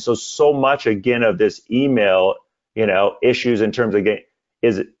 And so much, again, of this email, issues in terms of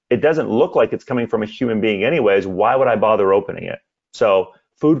it doesn't look like it's coming from a human being anyways. Why would I bother opening it? So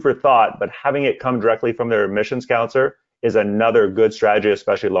food for thought, but having it come directly from their admissions counselor is another good strategy,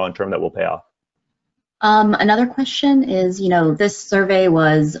 especially long-term, that will pay off. Another question is, this survey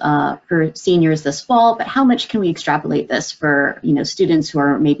was for seniors this fall, but how much can we extrapolate this for, students who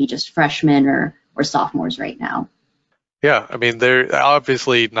are maybe just freshmen or sophomores right now? Yeah, I mean, they're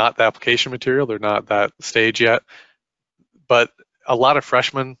obviously not the application material. They're not that stage yet, but a lot of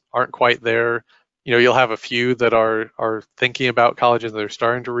freshmen aren't quite there. You'll have a few that are thinking about colleges. They're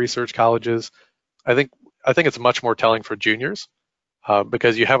starting to research colleges. I think it's much more telling for juniors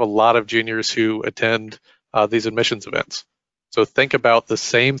because you have a lot of juniors who attend these admissions events. So think about the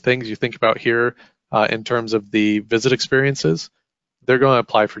same things you think about here in terms of the visit experiences. They're going to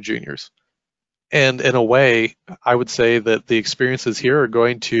apply for juniors. And in a way, I would say that the experiences here are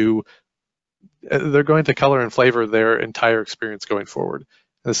going to color and flavor their entire experience going forward.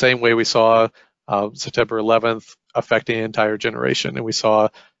 In the same way we saw September 11th affecting an entire generation, and we saw,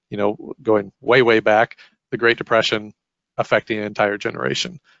 going way back, the Great Depression affecting an entire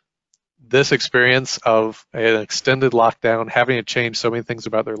generation. This experience of an extended lockdown, having to change so many things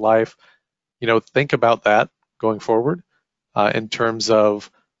about their life, think about that going forward in terms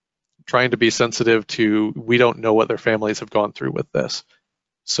of trying to be sensitive to, we don't know what their families have gone through with this.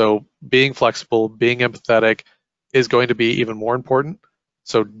 So being flexible, being empathetic is going to be even more important.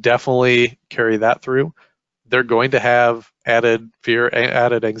 So definitely carry that through. They're going to have added fear,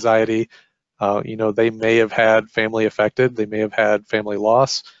 added anxiety. They may have had family affected. They may have had family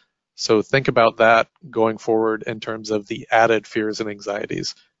loss. So think about that going forward in terms of the added fears and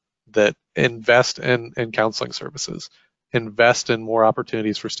anxieties. That invest in counseling services. Invest in more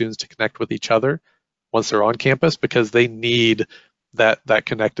opportunities for students to connect with each other once they're on campus, because they need that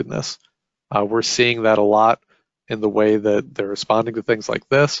connectedness. We're seeing that a lot in the way that they're responding to things like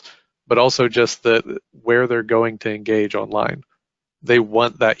this, but also just where they're going to engage online. They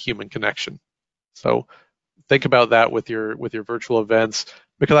want that human connection. So think about that with your virtual events,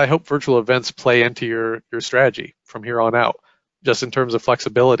 because I hope virtual events play into your strategy from here on out, just in terms of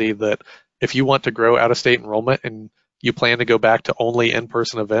flexibility, that if you want to grow out-of-state enrollment and you plan to go back to only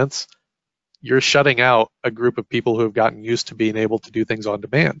in-person events, you're shutting out a group of people who have gotten used to being able to do things on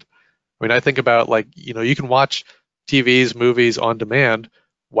demand. I mean, I think about, you can watch TVs, movies on demand.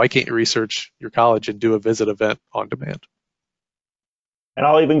 Why can't you research your college and do a visit event on demand? And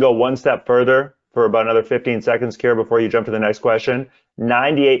I'll even go one step further for about another 15 seconds, Kira, before you jump to the next question.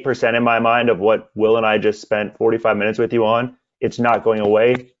 98% in my mind of what Will and I just spent 45 minutes with you on, it's not going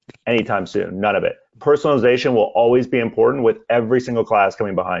away anytime soon, none of it. Personalization will always be important with every single class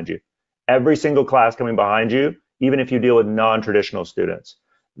coming behind you. Every single class coming behind you, even if you deal with non-traditional students.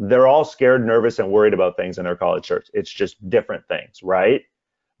 They're all scared, nervous, and worried about things in their college search. It's just different things, right?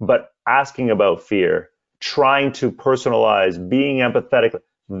 But asking about fear, trying to personalize, being empathetic,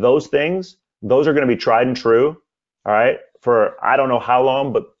 those things, those are going to be tried and true, all right, for I don't know how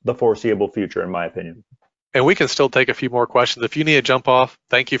long, but the foreseeable future, in my opinion. And we can still take a few more questions. If you need to jump off,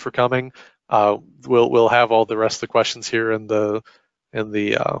 thank you for coming. We'll have all the rest of the questions here in the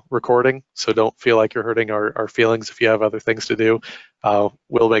recording, so don't feel like you're hurting our feelings if you have other things to do.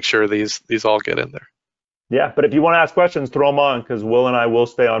 We'll make sure these all get in there. Yeah, but if you want to ask questions, throw them on, because Will and I will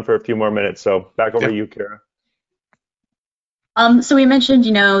stay on for a few more minutes. So back over to you, Kara. So we mentioned,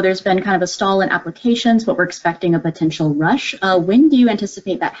 there's been kind of a stall in applications, but we're expecting a potential rush. When do you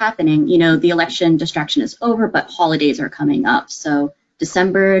anticipate that happening? The election distraction is over, but holidays are coming up. So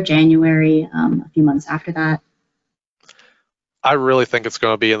December, January, a few months after that. I really think it's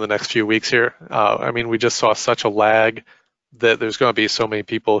going to be in the next few weeks here. I mean, we just saw such a lag that there's going to be so many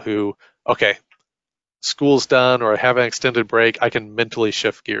people who, okay, school's done or I have an extended break, I can mentally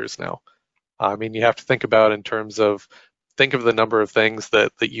shift gears now. I mean, you have to think about in terms of, think of the number of things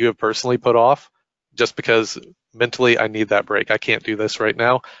that you have personally put off just because mentally I need that break. I can't do this right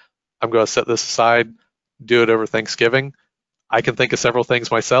now. I'm going to set this aside, do it over Thanksgiving. I can think of several things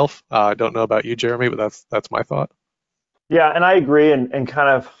myself. I don't know about you, Jeremy, but that's my thought. Yeah, and I agree. And kind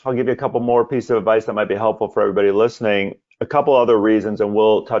of, I'll give you a couple more pieces of advice that might be helpful for everybody listening. A couple other reasons, and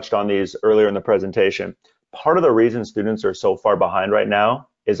Will touched on these earlier in the presentation. Part of the reason students are so far behind right now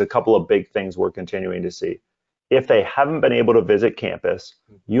is a couple of big things we're continuing to see. If they haven't been able to visit campus,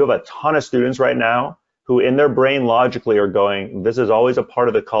 you have a ton of students right now who in their brain logically are going, this is always a part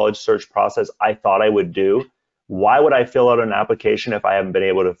of the college search process I thought I would do. Why would I fill out an application if I haven't been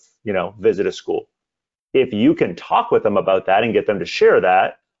able to, visit a school? If you can talk with them about that and get them to share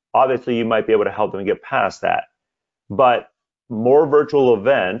that, obviously you might be able to help them get past that. But more virtual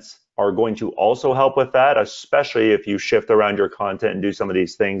events are going to also help with that, especially if you shift around your content and do some of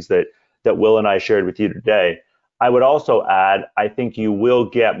these things that Will and I shared with you today. I would also add, I think you will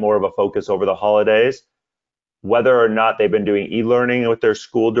get more of a focus over the holidays, whether or not they've been doing e-learning with their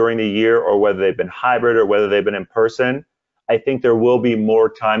school during the year or whether they've been hybrid or whether they've been in person. I think there will be more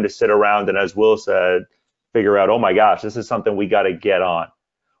time to sit around and, as Will said, figure out, oh my gosh, this is something we got to get on.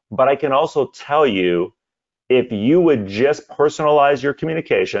 But I can also tell you, if you would just personalize your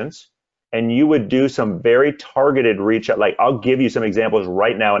communications and you would do some very targeted reach out, like I'll give you some examples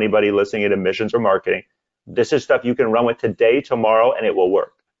right now, anybody listening at admissions or marketing, this is stuff you can run with today, tomorrow, and it will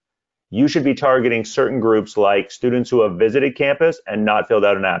work. You should be targeting certain groups like students who have visited campus and not filled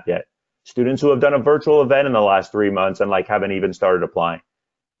out an app yet, students who have done a virtual event in the last 3 months and haven't even started applying.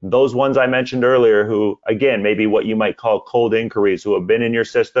 Those ones I mentioned earlier who, again, maybe what you might call cold inquiries, who have been in your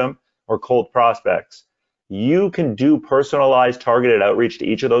system, or cold prospects. You can do personalized targeted outreach to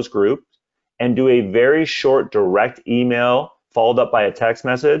each of those groups and do a very short direct email followed up by a text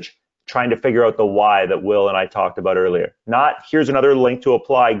message trying to figure out the why that Will and I talked about earlier. Not here's another link to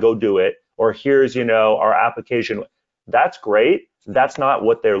apply, go do it, or here's our application. That's great. That's not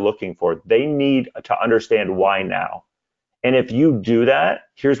what they're looking for. They need to understand why now. And if you do that,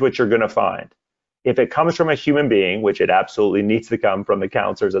 here's what you're going to find. If it comes from a human being, which it absolutely needs to come from the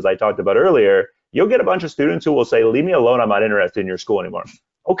counselors, as I talked about earlier, you'll get a bunch of students who will say, leave me alone, I'm not interested in your school anymore.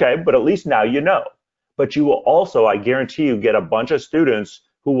 Okay, but at least now you know. But you will also, I guarantee you, get a bunch of students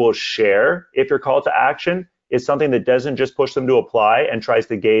who will share if your call to action is something that doesn't just push them to apply and tries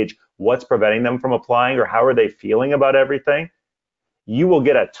to gauge what's preventing them from applying or how are they feeling about everything. You will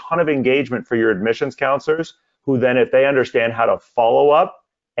get a ton of engagement for your admissions counselors who then, if they understand how to follow up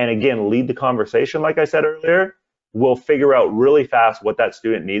and again, lead the conversation, like I said earlier, will figure out really fast what that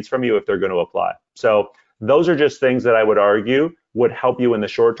student needs from you if they're going to apply. So those are just things that I would argue would help you in the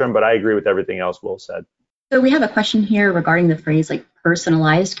short term, but I agree with everything else Will said. So we have a question here regarding the phrase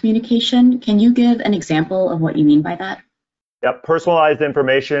personalized communication. Can you give an example of what you mean by that? Yep, personalized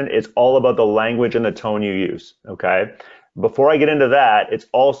information is all about the language and the tone you use, okay? Before I get into that, it's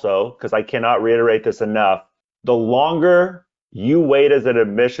also, because I cannot reiterate this enough, the longer you wait as an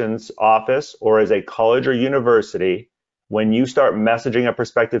admissions office or as a college or university, when you start messaging a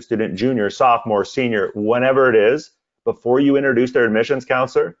prospective student, junior, sophomore, senior, whenever it is, before you introduce their admissions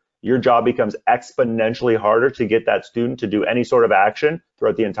counselor, your job becomes exponentially harder to get that student to do any sort of action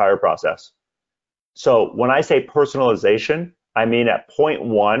throughout the entire process. So when I say personalization, I mean at point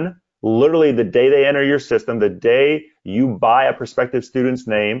one, literally the day they enter your system, the day you buy a prospective student's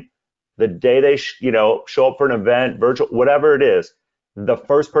name, the day they show up for an event, virtual, whatever it is, the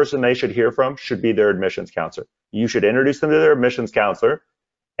first person they should hear from should be their admissions counselor. You should introduce them to their admissions counselor,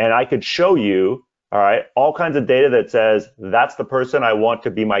 and I could show you, all right, all kinds of data that says that's the person I want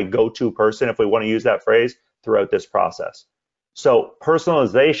to be my go-to person, if we want to use that phrase, throughout this process. So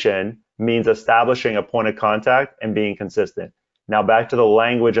personalization means establishing a point of contact and being consistent. Now back to the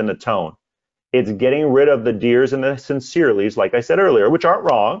language and the tone. It's getting rid of the dears and the sincerelys, like I said earlier, which aren't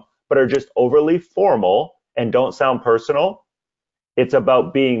wrong, but are just overly formal and don't sound personal. It's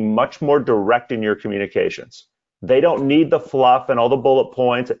about being much more direct in your communications. They don't need the fluff and all the bullet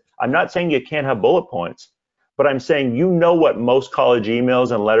points. I'm not saying you can't have bullet points, but I'm saying you know what most college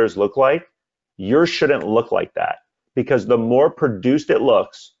emails and letters look like. Yours shouldn't look like that, because the more produced it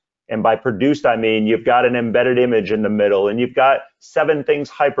looks And by produced, I mean you've got an embedded image in the middle, and you've got 7 things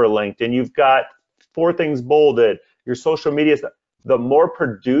hyperlinked, and you've got 4 things bolded. Your social media stuff. The more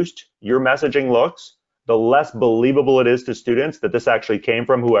produced your messaging looks, the less believable it is to students that this actually came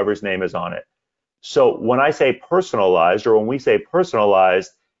from whoever's name is on it. So when I say personalized, or when we say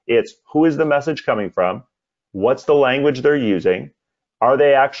personalized, it's who is the message coming from? What's the language they're using? Are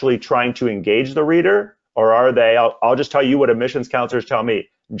they actually trying to engage the reader? Or are they, I'll just tell you what admissions counselors tell me.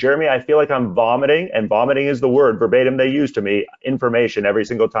 Jeremy, I feel like I'm vomiting, and vomiting is the word verbatim they use to me, information every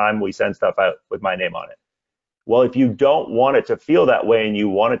single time we send stuff out with my name on it. Well, if you don't want it to feel that way and you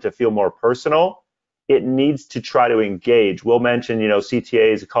want it to feel more personal, it needs to try to engage. We'll mention,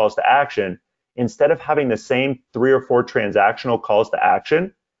 CTAs, calls to action. Instead of having the same 3 or 4 transactional calls to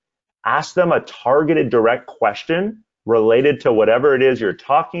action, ask them a targeted direct question related to whatever it is you're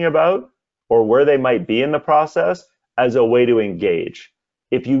talking about or where they might be in the process as a way to engage.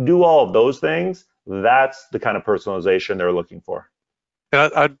 If you do all of those things, that's the kind of personalization they're looking for.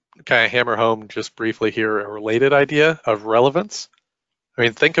 And I'd kind of hammer home just briefly here a related idea of relevance. I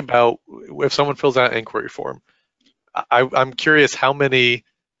mean, think about if someone fills out an inquiry form. I'm curious how many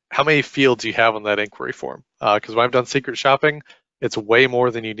fields you have on that inquiry form. Because when I've done secret shopping, it's way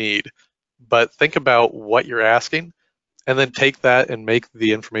more than you need. But think about what you're asking, and then take that and make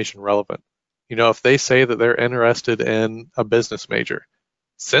the information relevant. If they say that they're interested in a business major,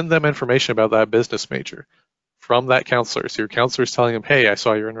 send them information about that business major from that counselor. So your counselor is telling them, hey, I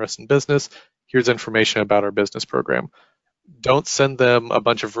saw you're interested in business. Here's information about our business program. Don't send them a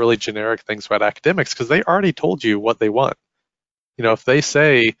bunch of really generic things about academics because they already told you what they want. If they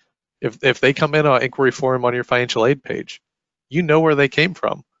say, if they come in on inquiry form on your financial aid page, you know where they came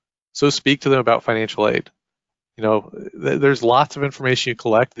from. So speak to them about financial aid. There's lots of information you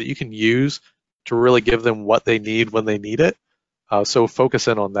collect that you can use to really give them what they need when they need it. So focus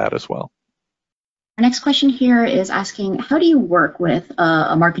in on that as well. Our next question here is asking, how do you work with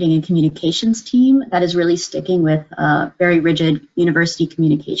a marketing and communications team that is really sticking with very rigid university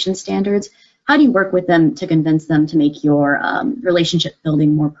communication standards? How do you work with them to convince them to make your relationship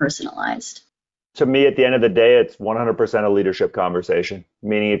building more personalized? To me, at the end of the day, it's 100% a leadership conversation,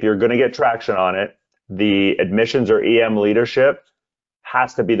 meaning if you're going to get traction on it, the admissions or EM leadership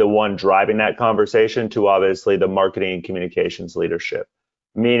has to be the one driving that conversation to obviously the marketing and communications leadership.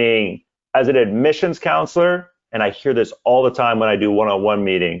 Meaning, as an admissions counselor, and I hear this all the time when I do one-on-one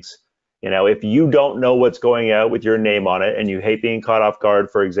meetings, if you don't know what's going out with your name on it and you hate being caught off guard,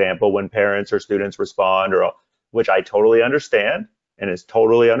 for example, when parents or students respond, which I totally understand and is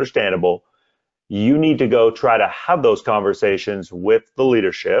totally understandable, you need to go try to have those conversations with the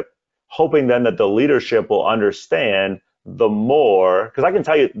leadership, hoping then that the leadership will understand the more, because I can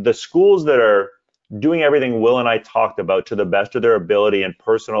tell you the schools that are doing everything Will and I talked about to the best of their ability and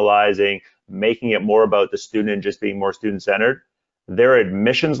personalizing, making it more about the student and just being more student-centered, their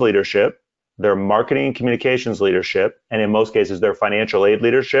admissions leadership, their marketing and communications leadership, and in most cases their financial aid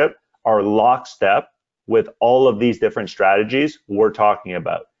leadership are lockstep with all of these different strategies we're talking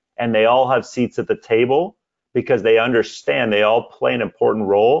about. And they all have seats at the table because they understand they all play an important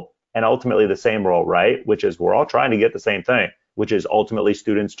role and ultimately the same role, right? Which is we're all trying to get the same thing, which is ultimately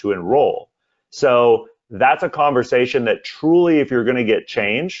students to enroll. So that's a conversation that truly, if you're going to get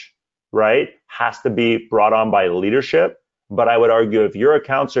change, right, has to be brought on by leadership. But I would argue if you're a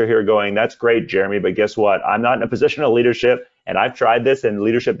counselor here going, that's great, Jeremy, but guess what? I'm not in a position of leadership and I've tried this and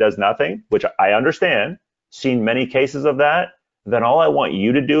leadership does nothing, which I understand, seen many cases of that, then all I want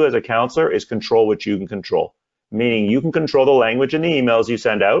you to do as a counselor is control what you can control. Meaning you can control the language in the emails you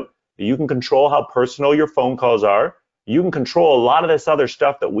send out. You can control how personal your phone calls are. You can control a lot of this other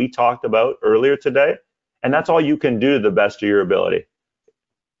stuff that we talked about earlier today. And that's all you can do to the best of your ability.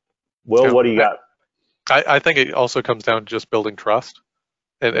 Will, what do you got? I think it also comes down to just building trust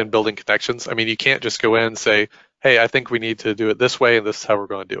and building connections. I mean, you can't just go in and say, hey, I think we need to do it this way and this is how we're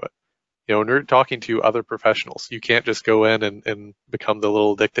going to do it. When you're talking to other professionals, you can't just go in and become the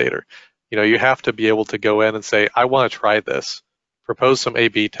little dictator. You have to be able to go in and say, I want to try this, propose some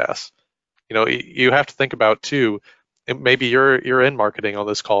A/B tests. You have to think about too, maybe you're in marketing on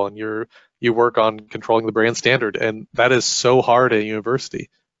this call and you work on controlling the brand standard, and that is so hard at university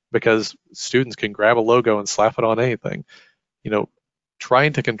because students can grab a logo and slap it on anything.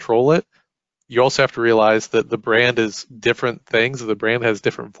 Trying to control it, you also have to realize that the brand is different things. The brand has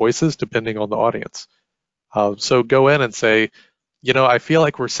different voices depending on the audience. So go in and say, I feel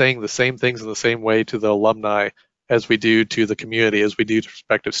like we're saying the same things in the same way to the alumni as we do to the community, as we do to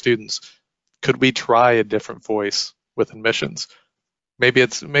prospective students. Could we try a different voice with admissions? Maybe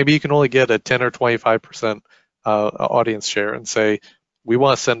you can only get a 10 or 25% audience share and say, we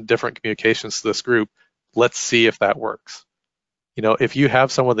want to send different communications to this group. Let's see if that works. If you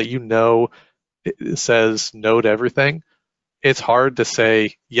have someone that says no to everything, it's hard to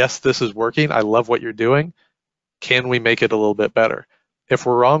say, yes, this is working. I love what you're doing. Can we make it a little bit better? If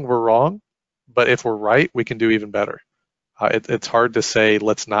we're wrong, we're wrong. But if we're right, we can do even better. It's hard to say,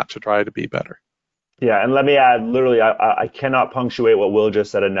 let's not to try to be better. Yeah, and let me add, literally, I cannot punctuate what Will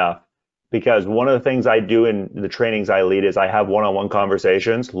just said enough, because one of the things I do in the trainings I lead is I have one-on-one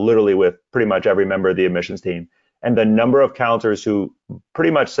conversations, literally with pretty much every member of the admissions team. And the number of counselors who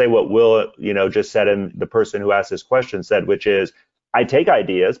pretty much say what Will, just said, and the person who asked this question said, which is, I take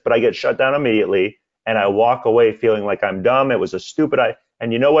ideas, but I get shut down immediately, and I walk away feeling like I'm dumb. It was a stupid idea.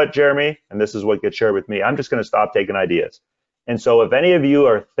 And you know what, Jeremy? And this is what gets shared with me. I'm just going to stop taking ideas. And so if any of you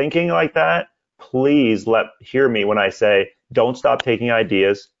are thinking like that, please hear me when I say, don't stop taking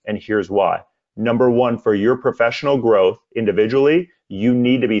ideas, and here's why. Number one, for your professional growth individually, you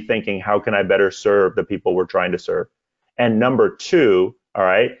need to be thinking, how can I better serve the people we're trying to serve? And number two, all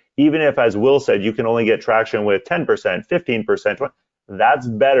right, even if, as Will said, you can only get traction with 10%, 15%, that's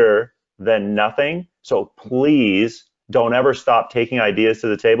better than nothing. So please don't ever stop taking ideas to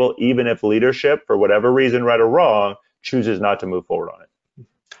the table, even if leadership, for whatever reason, right or wrong, chooses not to move forward on it.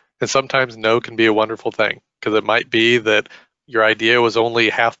 And sometimes no can be a wonderful thing, because it might be that your idea was only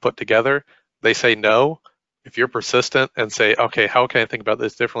half put together. They say no. If you're persistent and say, okay, how can I think about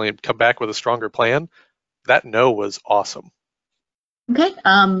this differently, and come back with a stronger plan, that no was awesome. Okay,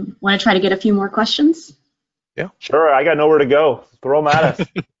 want to try to get a few more questions? Yeah. Sure, I got nowhere to go. Throw them at us.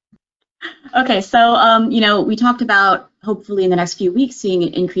 Okay, so we talked about hopefully in the next few weeks seeing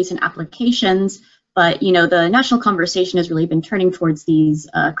an increase in applications, but the national conversation has really been turning towards these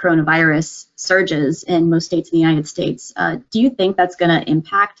coronavirus surges in most states in the United States. Do you think that's going to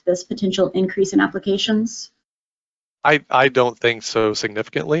impact this potential increase in applications? I don't think so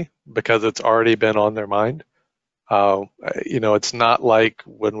significantly, because it's already been on their mind. It's not like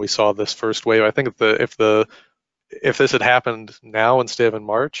when we saw this first wave. I think if this had happened now instead of in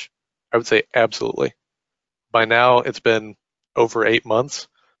March, I would say absolutely. By now, it's been over 8 months.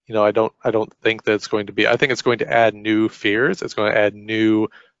 I don't think that it's going to be. I think it's going to add new fears. It's going to add new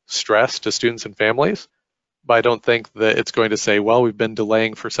stress to students and families. But I don't think that it's going to say, well, we've been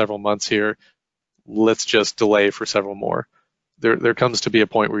delaying for several months here. Let's just delay for several more. There comes to be a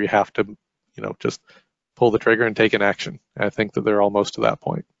point where you have to, just pull the trigger and take an action. And I think that they're almost to that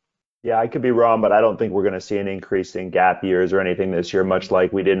point. Yeah, I could be wrong, but I don't think we're going to see an increase in gap years or anything this year, much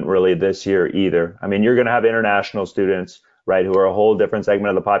like we didn't really this year either. I mean, you're going to have international students, right, who are a whole different segment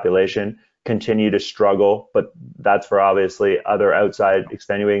of the population, continue to struggle, but that's for obviously other outside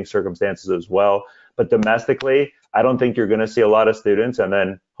extenuating circumstances as well. But domestically, I don't think you're going to see a lot of students, and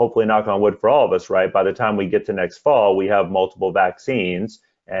then hopefully, knock on wood for all of us, right, by the time we get to next fall, we have multiple vaccines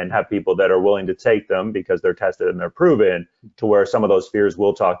and have people that are willing to take them because they're tested and they're proven, to where some of those fears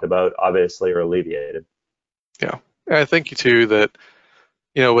Will talked about obviously are alleviated. Yeah, and I think too that,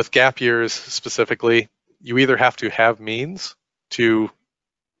 with gap years specifically, you either have to have means to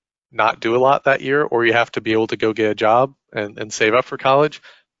not do a lot that year, or you have to be able to go get a job and save up for college.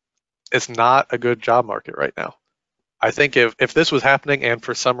 It's not a good job market right now. I think if this was happening and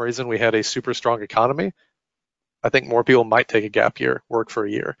for some reason we had a super strong economy, I think more people might take a gap year, work for a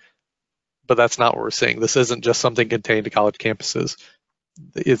year. But that's not what we're seeing. This isn't just something contained to college campuses.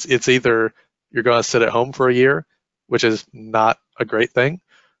 It's either you're going to sit at home for a year, which is not a great thing,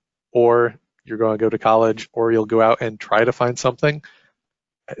 or you're going to go to college, or you'll go out and try to find something.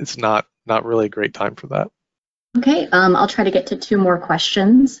 It's not really a great time for that. Okay, I'll try to get to two more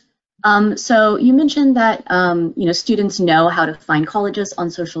questions. So you mentioned that students know how to find colleges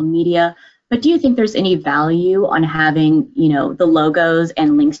on social media, but do you think there's any value on having the logos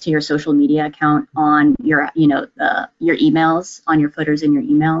and links to your social media account on your your emails, on your footers in your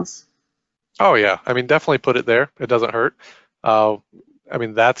emails? Oh yeah, I mean, definitely put it there. It doesn't hurt. But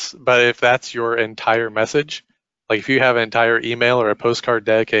if that's your entire message, like if you have an entire email or a postcard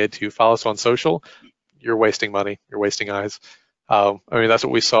dedicated to follow us on social, you're wasting money. You're wasting eyes. That's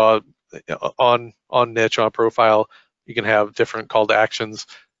what we saw on Niche, on Profile. You can have different call to actions,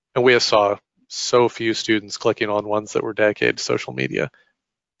 and we saw so few students clicking on ones that were dedicated to social media.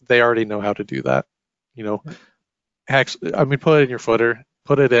 They already know how to do that. Put it in your footer,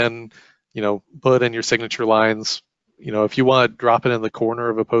 put it in your signature lines. If you want to drop it in the corner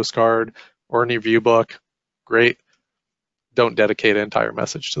of a postcard or in your view book, great. Don't dedicate an entire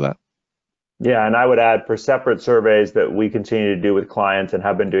message to that. Yeah, and I would add for separate surveys that we continue to do with clients and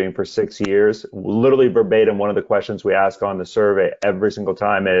have been doing for 6 years, literally verbatim, one of the questions we ask on the survey every single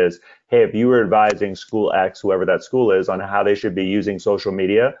time is, hey, if you were advising school X, whoever that school is, on how they should be using social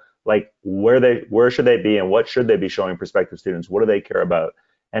media, like where should they be and what should they be showing prospective students? What do they care about?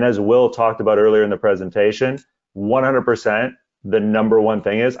 And as Will talked about earlier in the presentation, 100%, the number one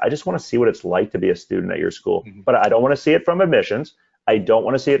thing is, I just want to see what it's like to be a student at your school. But I don't want to see it from admissions. I don't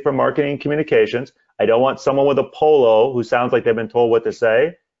want to see it from marketing and communications. I don't want someone with a polo who sounds like they've been told what to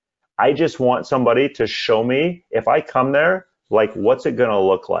say. I just want somebody to show me, if I come there, like, what's it going to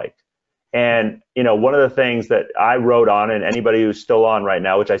look like? And, one of the things that I wrote on, and anybody who's still on right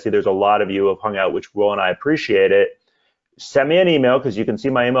now, which I see there's a lot of you who have hung out, which Will and I appreciate it, send me an email, because you can see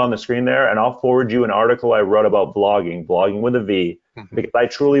my email on the screen there, and I'll forward you an article I wrote about blogging with a V, because I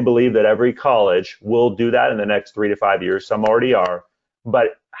truly believe that every college will do that in the next 3 to 5 years. Some already are.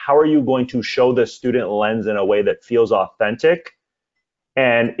 But how are you going to show the student lens in a way that feels authentic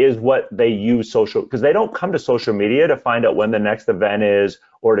and is what they use social? Because they don't come to social media to find out when the next event is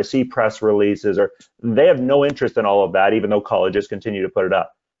or to see press releases, or they have no interest in all of that, even though colleges continue to put it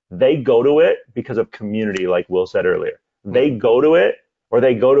up. They go to it because of community, like Will said earlier. They go to it, or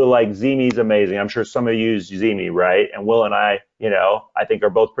they go to, like, Zeme's amazing. I'm sure some of you use Zeme, right? And Will and I, I think are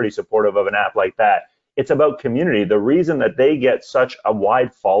both pretty supportive of an app like that. It's about community. The reason that they get such a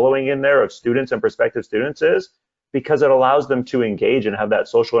wide following in there of students and prospective students is because it allows them to engage and have that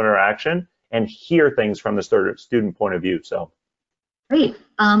social interaction and hear things from the student point of view. So Great.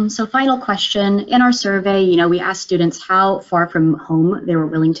 So final question. In our survey, we asked students how far from home they were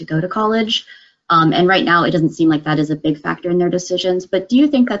willing to go to college. And right now, it doesn't seem like that is a big factor in their decisions. But do you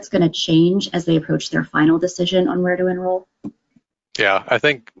think that's going to change as they approach their final decision on where to enroll? Yeah, I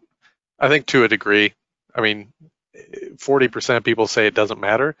think to a degree. I mean, 40% of people say it doesn't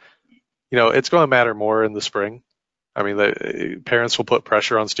matter. It's going to matter more in the spring. I mean, the parents will put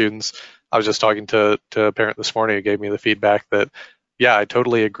pressure on students. I was just talking to a parent this morning who gave me the feedback that, yeah, I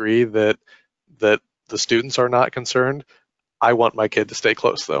totally agree that the students are not concerned. I want my kid to stay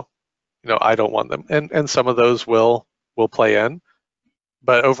close, though. I don't want them. And some of those will play in.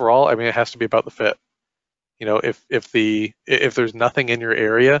 But overall, I mean, it has to be about the fit. If there's nothing in your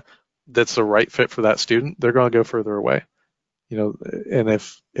area that's the right fit for that student, they're going to go further away. And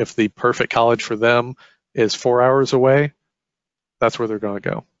if the perfect college for them is 4 hours away, that's where they're going to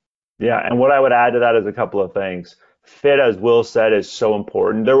go. Yeah, and what I would add to that is a couple of things. Fit, as Will said, is so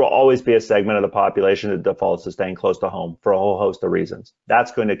important. There will always be a segment of the population that defaults to staying close to home for a whole host of reasons.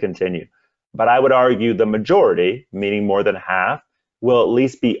 That's going to continue. But I would argue the majority, meaning more than half, will at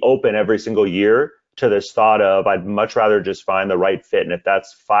least be open every single year to this thought of, I'd much rather just find the right fit. And if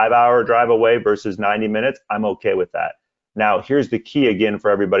that's 5-hour drive away versus 90 minutes, I'm okay with that. Now, here's the key again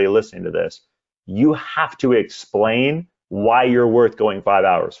for everybody listening to this. You have to explain why you're worth going 5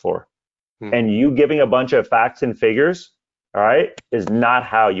 hours for. And you giving a bunch of facts and figures, all right, is not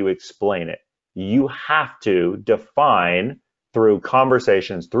how you explain it. You have to define through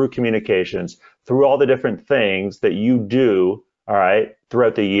conversations, through communications, through all the different things that you do, all right,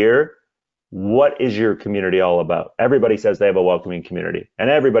 throughout the year. What is your community all about? Everybody says they have a welcoming community, and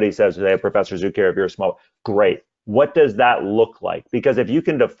everybody says they have professors who care if you're small. Great. What does that look like? Because if you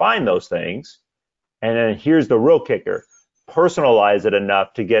can define those things, and then here's the real kicker, personalize it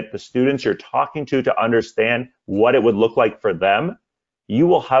enough to get the students you're talking to understand what it would look like for them, you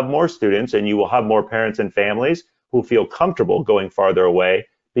will have more students and you will have more parents and families who feel comfortable going farther away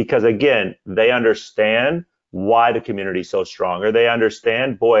because, again, they understand why the community is so strong, or they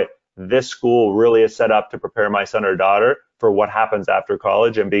understand, boy, this school really is set up to prepare my son or daughter for what happens after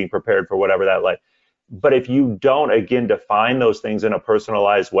college and being prepared for whatever that like. But if you don't, again, define those things in a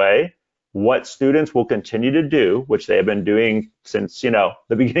personalized way, what students will continue to do, which they have been doing since, the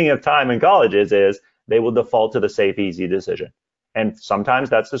beginning of time in colleges, is they will default to the safe, easy decision. And sometimes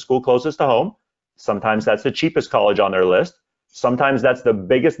that's the school closest to home. Sometimes that's the cheapest college on their list. Sometimes that's the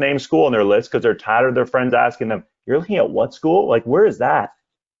biggest name school on their list because they're tired of their friends asking them, you're looking at what school? Like, where is that?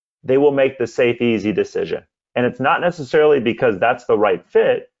 They will make the safe, easy decision. And it's not necessarily because that's the right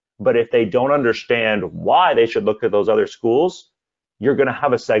fit, but if they don't understand why they should look at those other schools, you're going to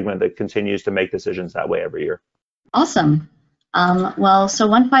have a segment that continues to make decisions that way every year. Awesome. So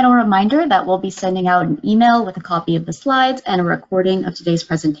one final reminder that we'll be sending out an email with a copy of the slides and a recording of today's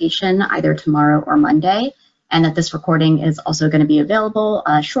presentation either tomorrow or Monday, and that this recording is also going to be available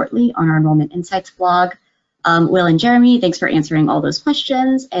shortly on our Enrollment Insights blog. Will and Jeremy, thanks for answering all those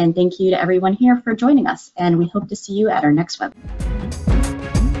questions, and thank you to everyone here for joining us, and we hope to see you at our next webinar.